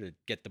had to do to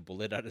get the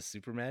bullet out of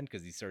Superman,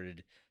 because he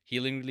started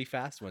healing really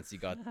fast once he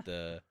got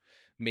the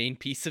main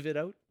piece of it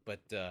out. But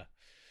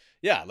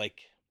yeah,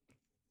 like,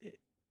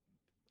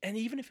 and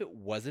even if it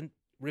wasn't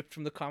ripped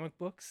from the comic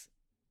books,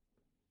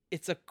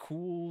 it's a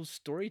cool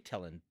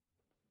storytelling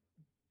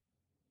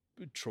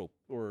trope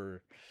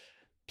or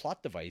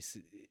plot device,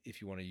 if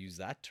you want to use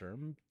that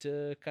term,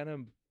 to kind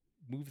of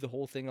move the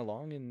whole thing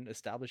along and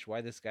establish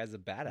why this guy's a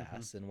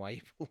badass and why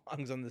he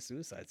belongs on the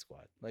Suicide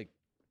Squad. Like,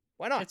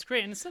 why not? It's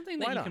great, and it's something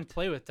that Why you can not?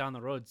 play with down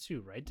the road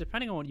too, right?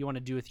 Depending on what you want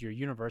to do with your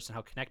universe and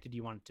how connected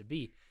you want it to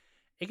be,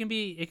 it can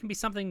be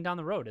something down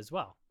the road as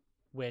well,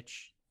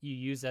 which you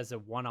use as a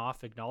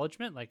one-off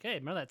acknowledgement, like, hey,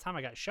 remember that time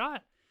I got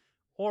shot?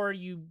 Or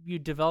you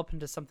develop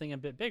into something a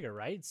bit bigger,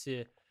 right?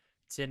 To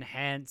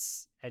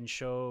enhance and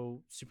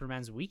show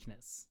Superman's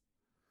weakness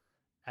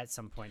at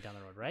some point down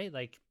the road, right?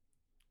 Like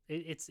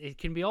it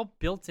can be all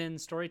built-in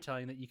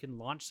storytelling that you can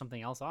launch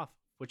something else off,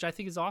 which I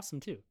think is awesome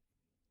too.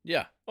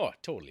 Yeah. Oh,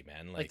 totally,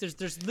 man. Like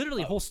there's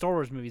literally whole Star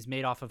Wars movies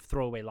made off of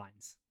throwaway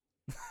lines.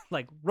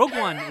 Like Rogue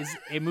One is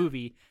a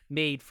movie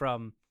made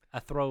from a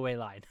throwaway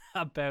line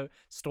about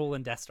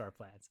stolen Death Star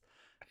plans.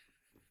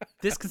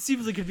 This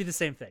conceivably could be the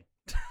same thing.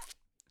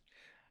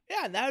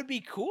 Yeah, and that would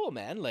be cool,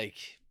 man.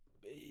 Like,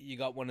 you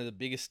got one of the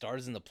biggest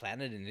stars in the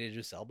planet in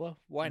Idris Elba.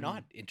 Why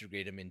not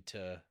integrate him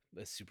into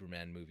a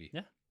Superman movie?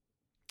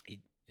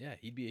 Yeah.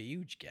 He'd be a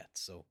huge get.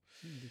 So,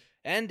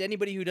 and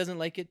anybody who doesn't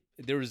like it,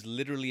 there was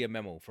literally a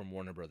memo from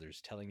Warner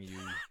Brothers telling you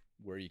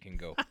where you can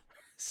go.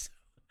 So,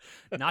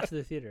 Not to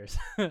the theaters.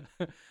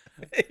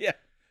 yeah.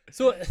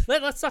 So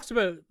let's talk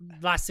about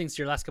last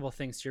couple of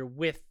things here.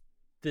 With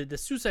the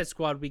Suicide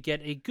Squad, we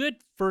get a good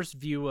first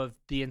view of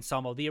the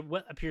ensemble,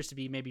 what appears to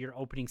be maybe your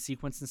opening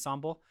sequence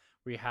ensemble,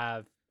 where you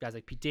have guys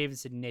like Pete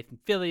Davidson, Nathan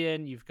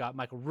Fillion, you've got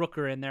Michael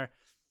Rooker in there.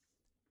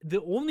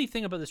 The only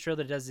thing about this trailer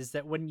that does is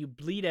that when you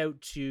bleed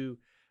out to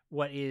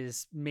what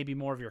is maybe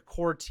more of your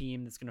core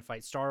team that's going to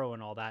fight Starro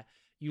and all that,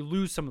 you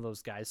lose some of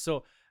those guys.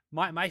 So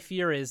my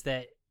fear is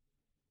that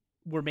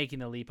we're making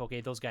the leap.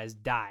 Okay, those guys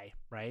die,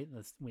 right?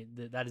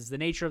 That is the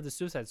nature of the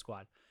Suicide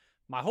Squad.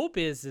 My hope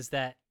is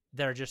that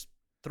they're just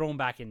thrown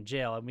back in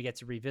jail and we get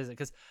to revisit,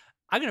 because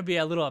I'm going to be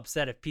a little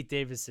upset if Pete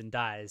Davidson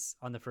dies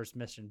on the first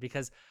mission,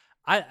 because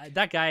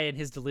that guy and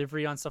his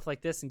delivery on stuff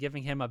like this and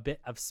giving him a bit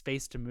of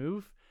space to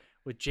move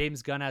with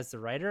James Gunn as the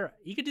writer,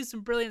 he could do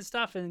some brilliant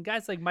stuff. And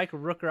guys like Michael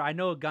Rooker, I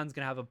know Gunn's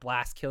going to have a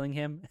blast killing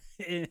him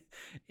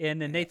and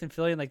Nathan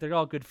Fillion, like they're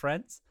all good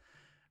friends.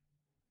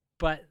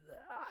 But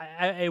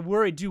I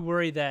do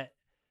worry that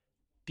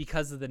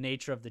because of the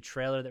nature of the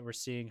trailer that we're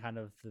seeing kind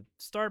of the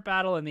start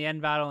battle and the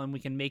end battle, and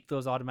we can make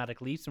those automatic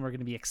leaps and we're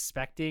going to be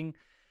expecting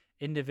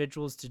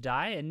individuals to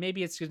die. And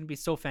maybe it's going to be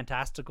so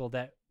fantastical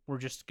that we're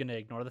just going to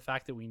ignore the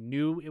fact that we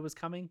knew it was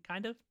coming,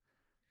 kind of.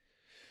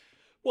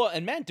 Well,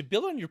 and man, to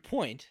build on your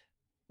point,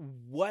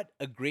 what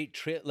a great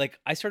trailer. Like,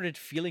 I started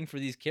feeling for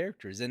these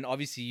characters, and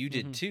obviously you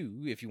did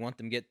too, if you want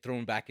them to get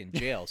thrown back in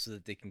jail so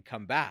that they can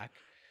come back,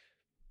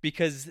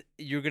 because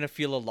you're going to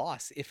feel a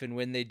loss if and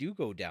when they do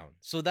go down.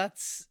 So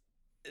that's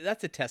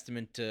a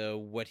testament to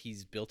what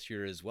he's built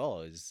here as well.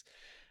 Is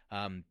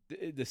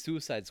the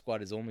Suicide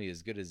Squad is only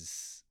as good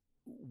as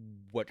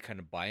what kind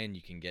of buy-in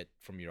you can get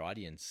from your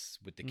audience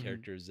with the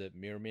characters that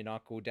may or may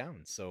not go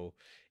down. So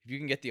if you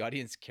can get the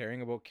audience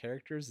caring about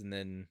characters and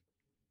then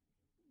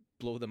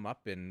blow them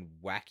up in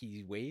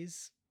wacky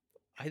ways,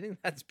 I think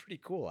that's pretty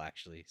cool,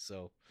 actually.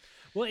 So,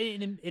 well,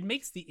 it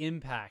makes the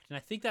impact, and I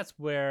think that's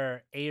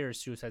where Ayer's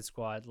Suicide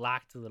Squad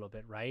lacked a little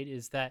bit, right?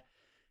 Is that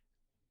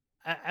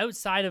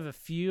outside of a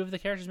few of the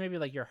characters, maybe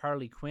like your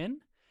Harley Quinn,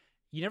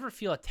 you never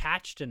feel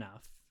attached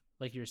enough,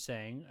 like you're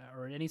saying,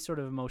 or any sort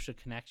of emotional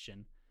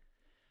connection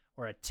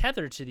or a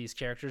tether to these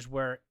characters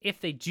where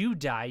if they do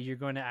die, you're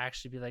going to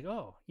actually be like,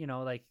 oh,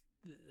 like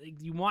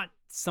you want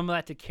some of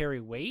that to carry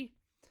weight.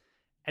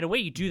 And the way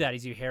you do that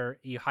is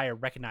you hire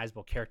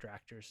recognizable character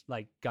actors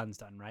like Gunn's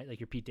done, right?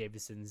 Like your Pete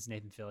Davidsons,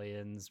 Nathan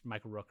Fillion's,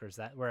 Michael Rookers,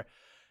 that where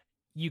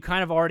you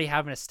kind of already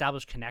have an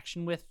established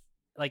connection with,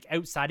 like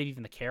outside of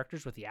even the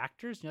characters, with the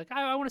actors. And you're like,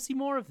 I want to see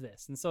more of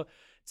this. And so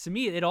to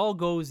me, it all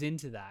goes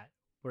into that,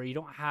 where you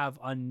don't have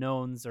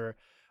unknowns or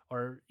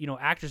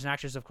actors and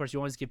actors. Of course, you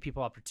always give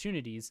people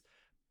opportunities,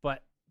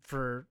 but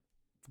for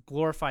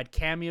glorified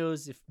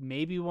cameos, if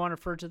maybe you want to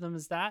refer to them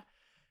as that,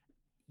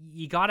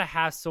 you got to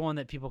have someone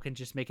that people can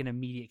just make an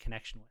immediate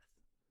connection with.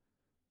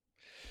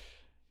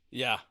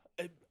 Yeah.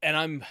 And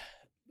I'm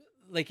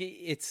like,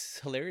 it's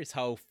hilarious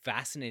how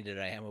fascinated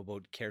I am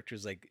about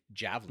characters like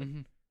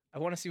Javelin. I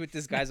want to see what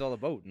this guy's all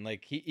about. And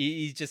like,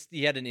 he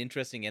had an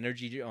interesting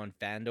energy on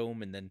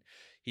Fandom, and then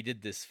he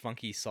did this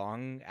funky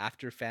song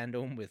after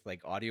Fandom with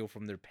like audio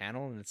from their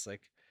panel. And it's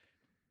like,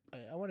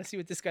 I want to see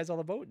what this guy's all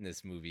about in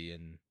this movie.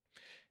 And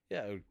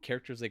yeah,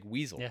 characters like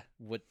Weasel,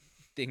 what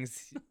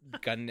things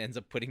Gunn ends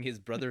up putting his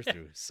brother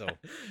through. So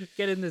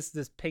get in this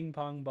ping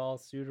pong ball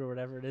suit or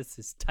whatever it is,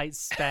 this tight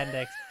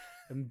spandex,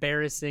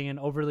 embarrassing and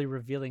overly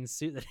revealing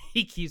suit that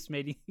he keeps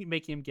making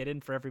him get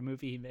in for every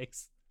movie he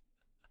makes.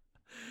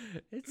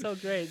 It's so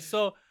great.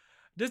 So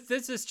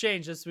this has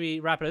changed as we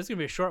wrap it up. It's gonna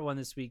be a short one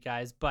this week,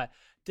 guys. But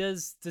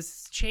does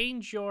this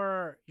change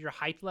your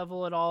hype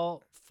level at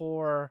all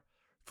for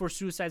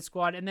Suicide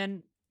Squad? And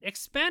then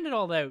expand it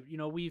all out.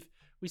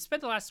 We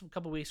spent the last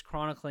couple of weeks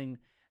chronicling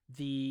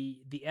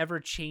the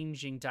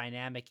ever-changing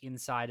dynamic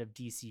inside of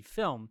DC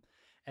film,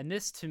 and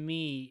this to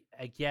me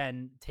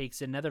again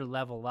takes another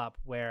level up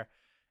where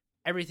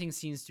everything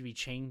seems to be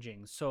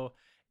changing. So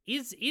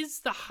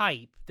is the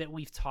hype that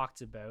we've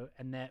talked about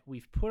and that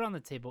we've put on the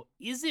table,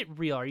 is it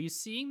real? Are you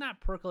seeing that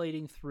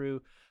percolating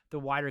through the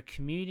wider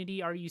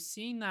community? Are you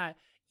seeing that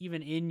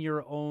even in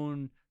your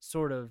own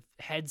sort of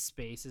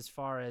headspace as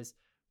far as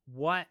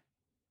what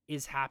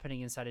is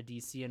happening inside of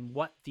DC and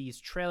what these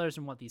trailers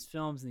and what these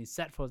films and these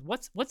set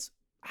photos,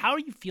 how are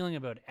you feeling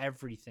about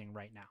everything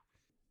right now?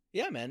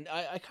 Yeah, man.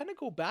 I kind of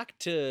go back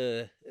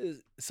to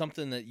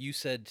something that you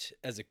said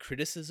as a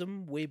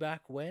criticism way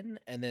back when,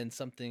 and then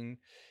something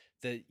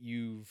that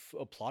you've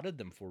applauded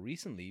them for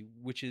recently,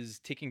 which is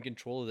taking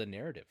control of the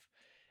narrative.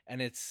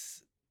 And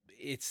it's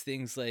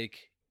things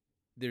like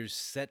there's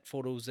set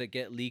photos that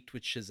get leaked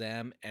with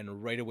Shazam,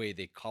 and right away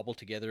they cobble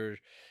together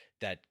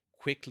that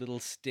quick little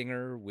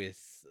stinger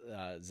with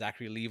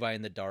Zachary Levi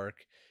in the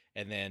dark,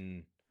 and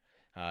then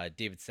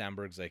David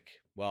Sandberg's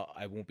like, well,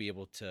 I won't be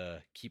able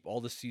to keep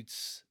all the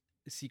suits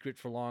secret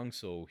for long,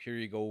 so here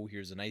you go.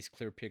 Here's a nice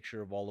clear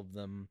picture of all of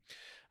them.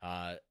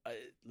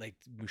 Like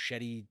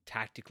Muschietti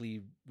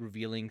tactically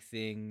revealing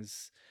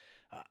things.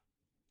 Uh,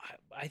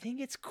 I think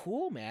it's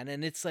cool, man,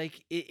 and it's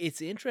like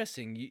it's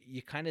interesting.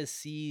 You kind of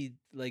see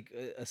like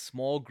a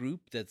small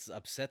group that's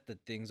upset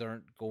that things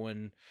aren't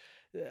going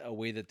a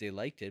way that they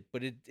liked it,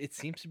 but it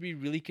seems to be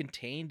really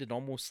contained and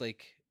almost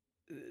like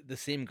the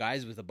same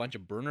guys with a bunch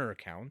of burner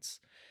accounts.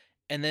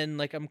 And then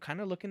like I'm kind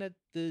of looking at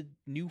the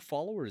new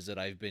followers that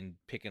I've been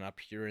picking up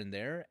here and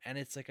there, and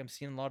it's like I'm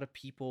seeing a lot of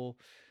people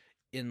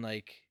in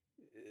like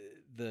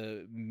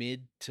the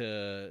mid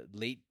to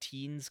late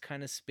teens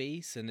kind of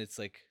space, and it's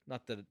like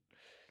not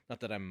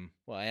that I'm,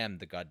 well, I am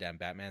the goddamn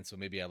Batman, so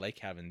maybe I like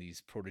having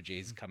these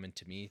proteges coming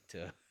to me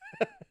to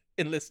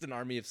enlist an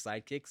army of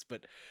sidekicks,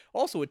 but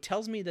also it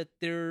tells me that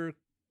they're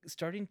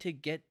starting to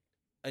get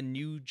a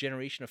new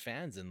generation of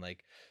fans and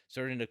like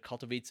starting to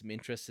cultivate some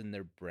interest in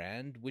their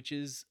brand, which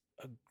is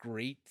a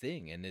great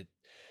thing, and it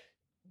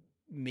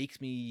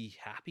makes me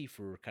happy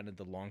for kind of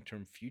the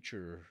long-term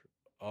future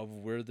of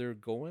where they're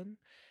going.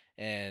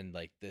 And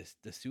like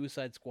the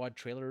Suicide Squad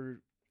trailer,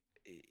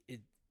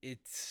 it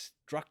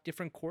struck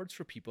different chords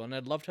for people, and I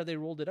loved how they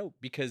rolled it out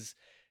because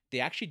they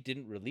actually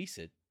didn't release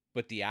it,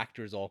 but the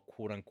actors all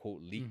quote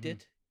unquote leaked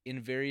it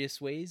in various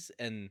ways.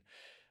 And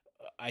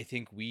I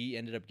think we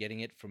ended up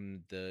getting it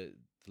from the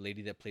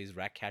lady that plays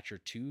Ratcatcher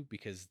 2,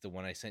 because the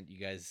one I sent you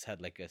guys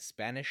had like a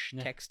Spanish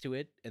text to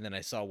it, and then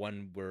I saw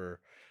one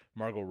where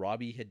Margot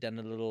Robbie had done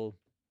a little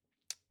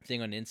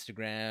thing on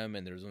Instagram,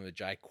 and there was one with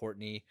Jai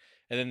Courtney,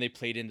 and then they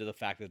played into the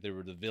fact that they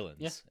were the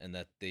villains and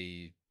that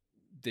they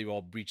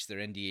all breached their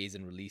NDAs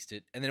and released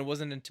it. And then it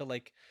wasn't until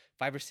like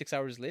 5 or 6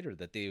 hours later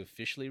that they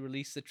officially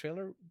released the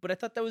trailer. But I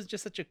thought that was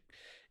just such a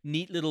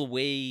neat little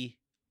way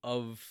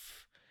of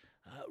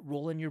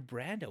rolling your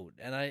brand out.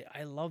 And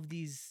I love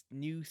these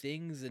new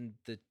things and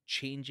the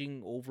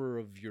changing over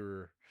of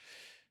your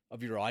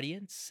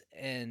audience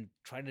and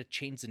trying to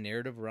change the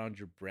narrative around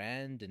your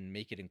brand and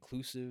make it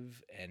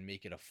inclusive and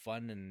make it a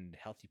fun and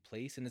healthy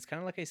place. And it's kind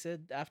of like I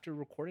said after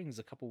recordings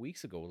a couple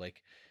weeks ago,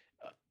 like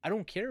I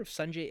don't care if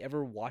Sanjay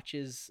ever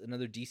watches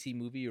another DC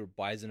movie or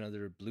buys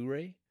another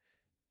Blu-ray,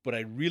 but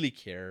I really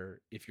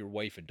care if your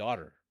wife and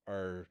daughter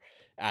are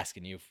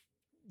asking you if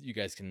you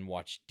guys can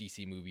watch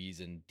DC movies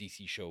and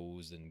DC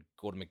shows and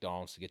go to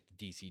McDonald's to get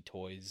the DC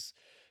toys,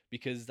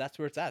 because that's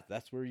where it's at.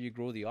 That's where you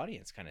grow the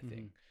audience, kind of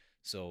thing.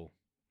 So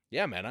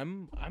yeah, man,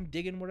 I'm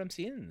digging what I'm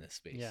seeing in this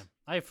space. Yeah,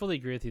 I fully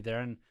agree with you there.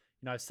 And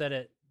I've said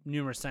it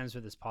numerous times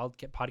with this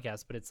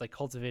podcast, but it's like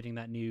cultivating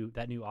that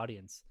new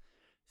audience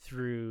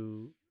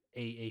through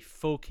a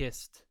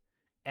focused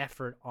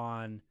effort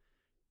on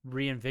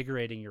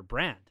reinvigorating your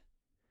brand.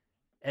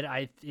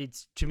 And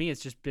it's to me,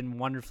 it's just been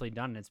wonderfully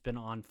done. It's been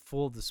on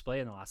full display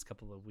in the last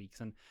couple of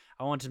weeks, and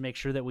I want to make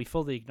sure that we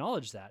fully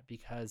acknowledge that,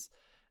 because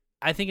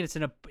I think it's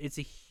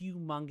a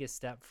humongous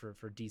step for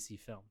DC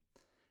film,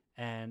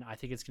 and I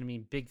think it's going to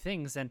mean big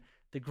things. And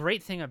the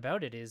great thing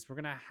about it is we're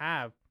going to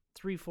have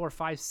 3, 4,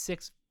 5,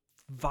 6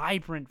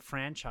 vibrant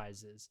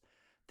franchises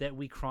that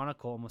we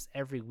chronicle almost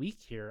every week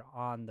here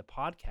on the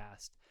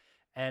podcast.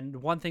 And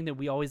one thing that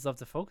we always love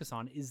to focus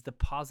on is the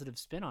positive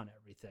spin on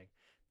everything.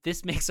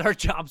 This makes our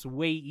jobs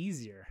way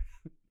easier.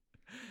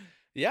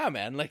 Yeah,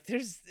 man. Like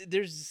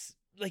there's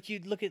like you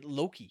look at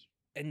Loki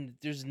and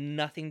there's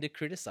nothing to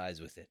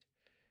criticize with it.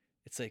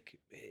 It's like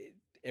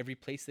every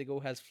place they go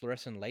has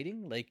fluorescent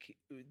lighting. Like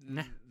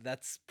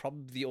that's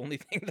probably the only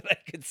thing that I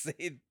could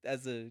say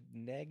as a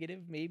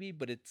negative maybe,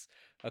 but it's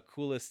a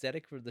cool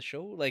aesthetic for the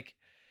show. Like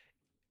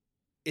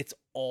it's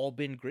all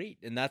been great,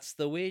 and that's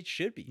the way it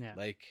should be. Yeah.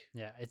 Like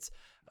it's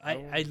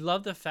I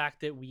love the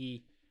fact that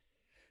we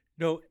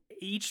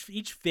each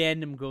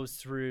fandom goes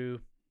through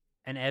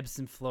and ebbs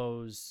and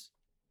flows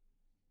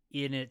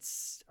in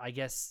its, I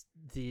guess,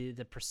 the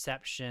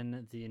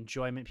perception, the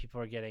enjoyment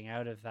people are getting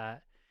out of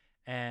that.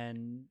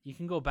 And you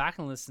can go back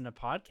and listen to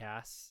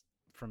podcasts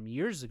from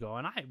years ago,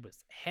 and I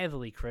was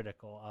heavily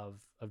critical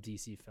of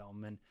DC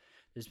film, and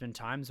there's been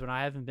times when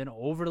I haven't been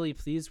overly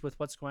pleased with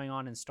what's going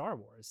on in Star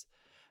Wars.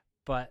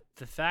 But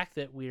the fact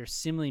that we are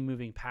seemingly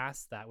moving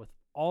past that with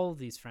all of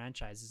these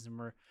franchises,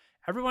 and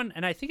everyone,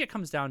 and I think it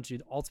comes down to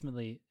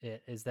ultimately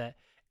it is that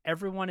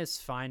everyone is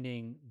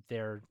finding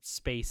their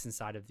space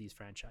inside of these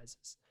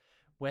franchises.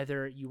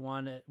 Whether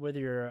whether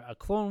you're a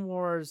Clone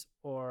Wars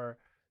or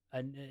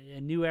a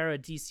new era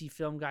DC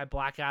film guy,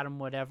 Black Adam,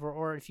 whatever,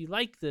 or if you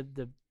like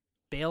the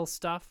Bale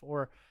stuff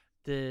or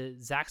the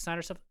Zack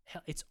Snyder stuff,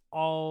 hell, it's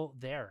all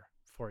there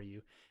for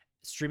you.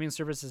 Streaming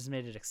services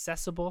made it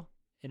accessible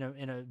in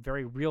a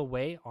very real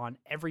way on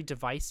every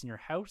device in your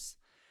house,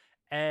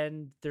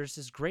 and there's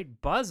this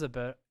great buzz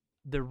about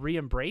the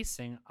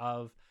re-embracing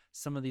of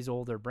some of these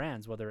older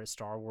brands, whether it's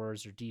Star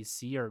Wars or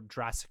DC or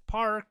Jurassic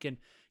Park, and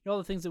all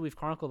the things that we've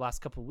chronicled the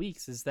last couple of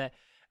weeks. Is that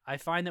I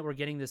find that we're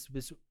getting this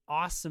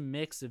awesome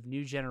mix of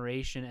new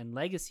generation and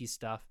legacy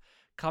stuff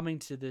coming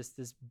to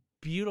this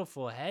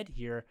beautiful head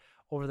here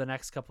over the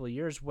next couple of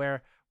years,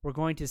 where we're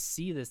going to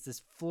see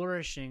this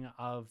flourishing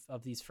of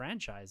these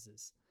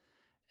franchises,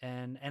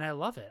 and I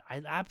love it.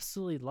 I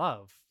absolutely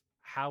love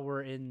how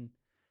we're in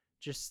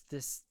just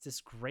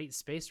this great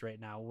space right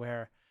now,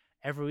 where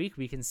every week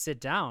we can sit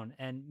down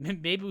and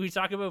maybe we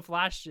talk about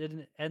Flash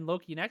and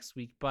Loki next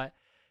week, but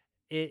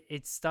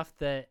it's stuff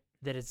that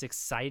is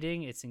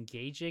exciting, it's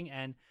engaging,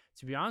 and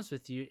to be honest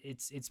with you,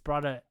 it's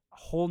brought a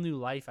whole new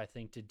life, I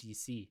think, to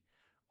DC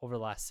over the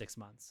last 6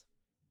 months.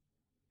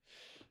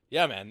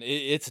 Yeah, man,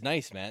 it's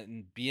nice, man,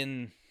 and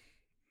being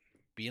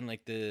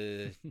like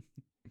the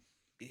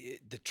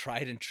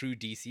tried and true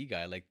DC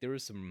guy. Like there were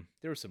some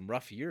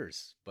rough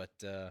years, but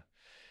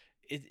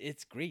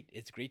it's great.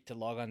 It's great to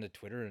log on to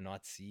Twitter and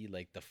not see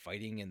like the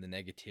fighting and the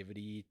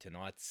negativity, to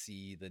not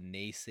see the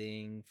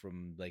naysaying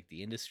from like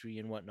the industry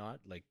and whatnot.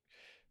 Like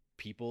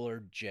people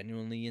are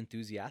genuinely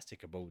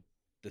enthusiastic about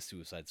the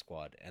Suicide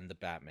Squad and the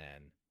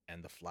Batman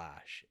and the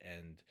Flash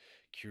and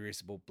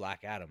curious about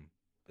Black Adam.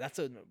 That's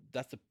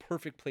a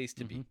perfect place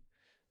to be.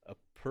 A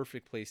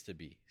perfect place to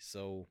be.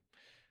 So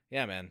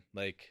yeah, man,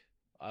 like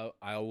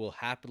I will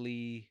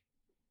happily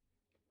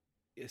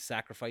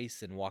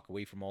sacrifice and walk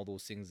away from all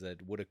those things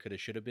that woulda, coulda,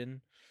 shoulda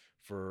been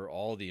for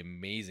all the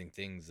amazing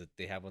things that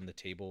they have on the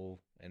table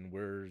and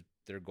where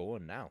they're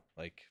going now.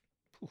 Like,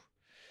 whew,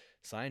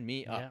 sign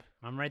me up. Yeah,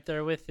 I'm right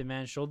there with you,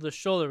 man. Shoulder to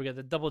shoulder. We got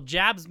the double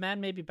jabs,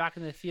 man. Maybe back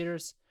in the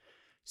theaters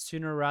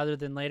sooner rather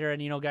than later.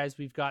 And guys,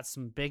 we've got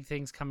some big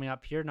things coming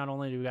up here. Not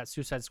only do we got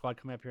Suicide Squad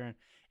coming up here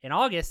in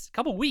August, a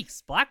couple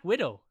weeks, Black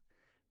Widow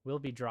will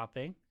be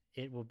dropping.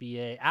 It will be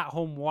a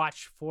at-home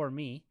watch for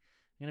me.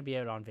 I'm going to be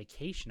out on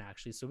vacation,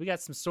 actually. So we got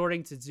some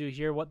sorting to do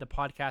here, what the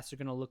podcasts are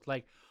going to look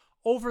like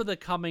over the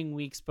coming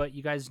weeks. But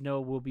you guys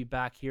know we'll be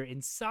back here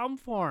in some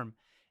form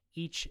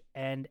each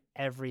and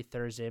every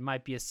Thursday. It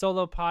might be a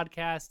solo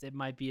podcast. It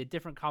might be a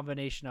different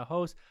combination of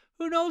hosts.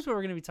 Who knows what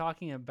we're going to be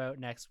talking about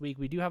next week?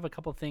 We do have a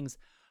couple things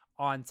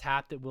on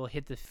tap that will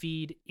hit the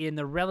feed in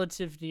the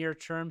relative near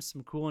term.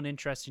 Some cool and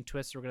interesting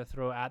twists we're going to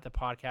throw at the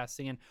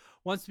podcasting. And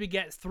once we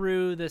get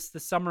through the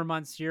summer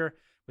months here,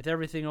 with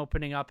everything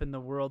opening up in the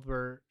world,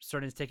 we're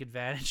starting to take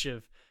advantage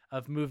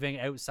of moving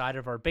outside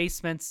of our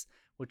basements,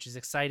 which is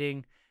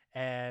exciting.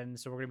 And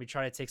so we're going to be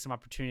trying to take some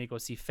opportunity to go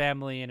see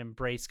family and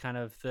embrace kind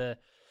of the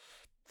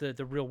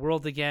real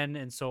world again.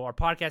 And so our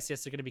podcasts,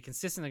 yes, they're going to be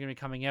consistent. They're going to be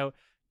coming out,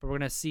 but we're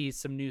going to see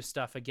some new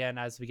stuff again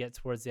as we get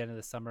towards the end of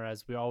the summer,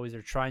 as we always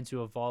are trying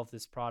to evolve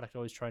this product,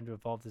 always trying to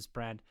evolve this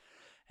brand,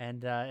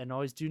 and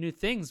always do new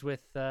things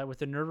with the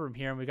Nerd Room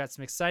here. And we've got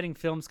some exciting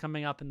films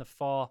coming up in the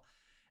fall,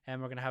 and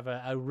we're going to have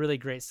a really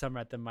great summer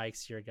at the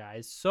mics here,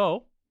 guys.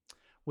 So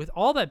with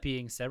all that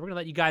being said, we're going to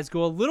let you guys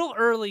go a little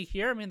early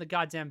here. I mean, the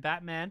goddamn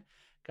Batman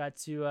got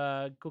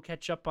to go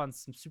catch up on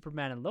some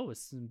Superman and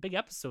Lois. Some big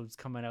episodes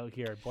coming out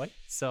here, boy.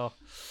 So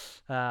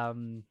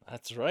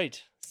that's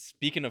right.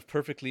 Speaking of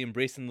perfectly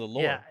embracing the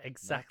lore. Yeah,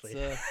 exactly.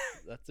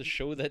 That's a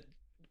show that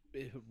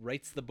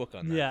writes the book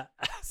on that. Yeah.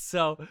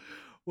 So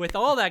with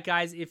all that,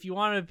 guys, if you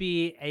want to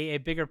be a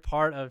bigger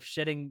part of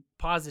shedding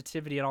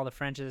positivity in all the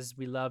franchises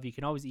we love, you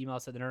can always email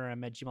us at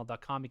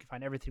thenerdroom@gmail.com. You can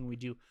find everything we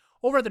do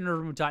over at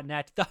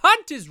thenerdroom.net. The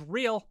hunt is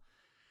real,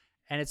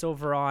 and it's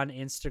over on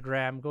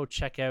Instagram. Go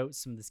check out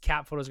some of this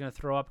cat photos I'm going to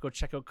throw up. Go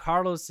check out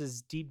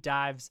Carlos's deep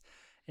dives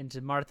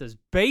into Martha's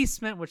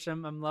basement, which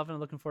I'm loving.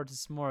 I'm looking forward to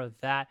some more of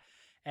that.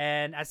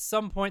 And at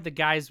some point, the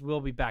guys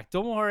will be back.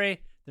 Don't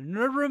worry. The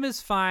Nerd Room is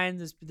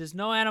fine. There's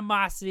no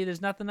animosity.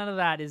 There's nothing, none of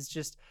that. It's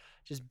just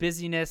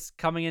busyness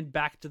coming in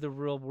back to the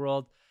real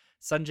world.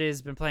 Sanjay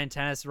has been playing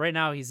tennis. Right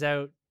now, he's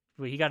out.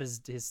 He got his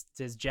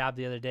jab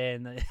the other day,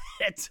 and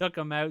it took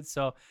him out.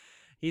 So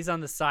he's on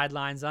the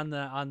sidelines on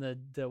the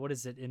what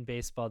is it in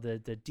baseball? The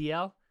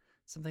DL,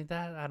 something like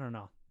that. I don't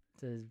know.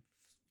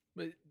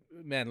 But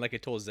man, like I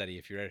told Zeddy,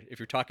 if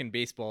you're talking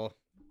baseball,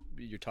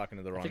 you're talking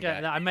to the wrong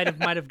guy. I might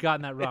have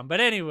gotten that wrong. But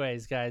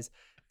anyways, guys,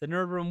 the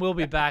Nerd Room will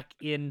be back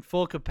in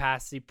full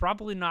capacity.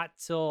 Probably not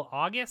till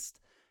August,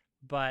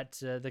 but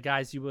the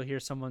guys, you will hear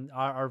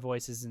our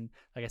voices, and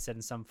like I said,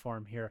 in some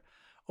form here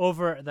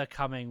over the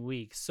coming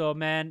weeks. So,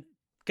 man,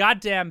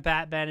 goddamn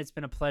Batman, it's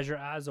been a pleasure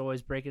as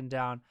always breaking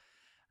down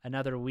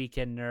another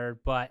weekend nerd.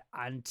 But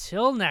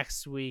until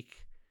next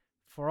week,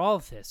 for all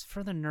of this,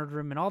 for the Nerd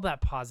Room and all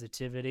that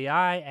positivity,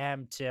 I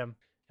am Tim.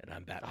 And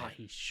I'm Batman. Oh,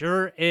 he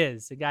sure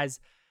is. So guys,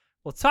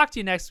 we'll talk to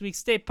you next week.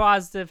 Stay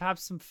positive. Have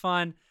some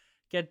fun.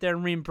 Get there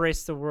and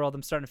re-embrace the world.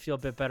 I'm starting to feel a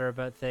bit better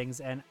about things.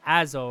 And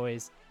as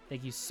always,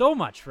 thank you so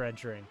much for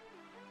entering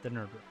the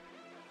Nerd Room.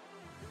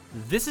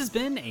 This has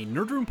been a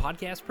Nerd Room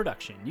podcast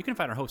production. You can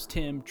find our hosts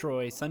Tim,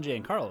 Troy, Sanjay,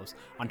 and Carlos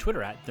on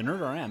Twitter at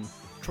TheNerdRM,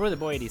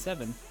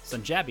 TroyTheBoy87,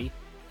 Sunjabi,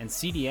 and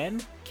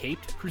CDN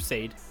Caped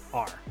Crusade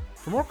R.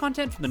 For more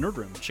content from the Nerd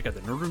Room, check out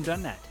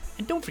thenerdroom.net.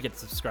 And don't forget to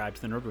subscribe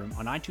to the Nerd Room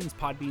on iTunes,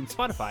 Podbean,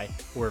 Spotify,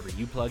 or wherever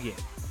you plug in.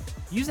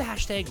 Use the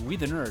hashtag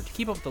WeTheNerd to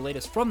keep up with the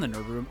latest from the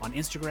Nerd Room on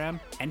Instagram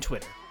and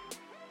Twitter.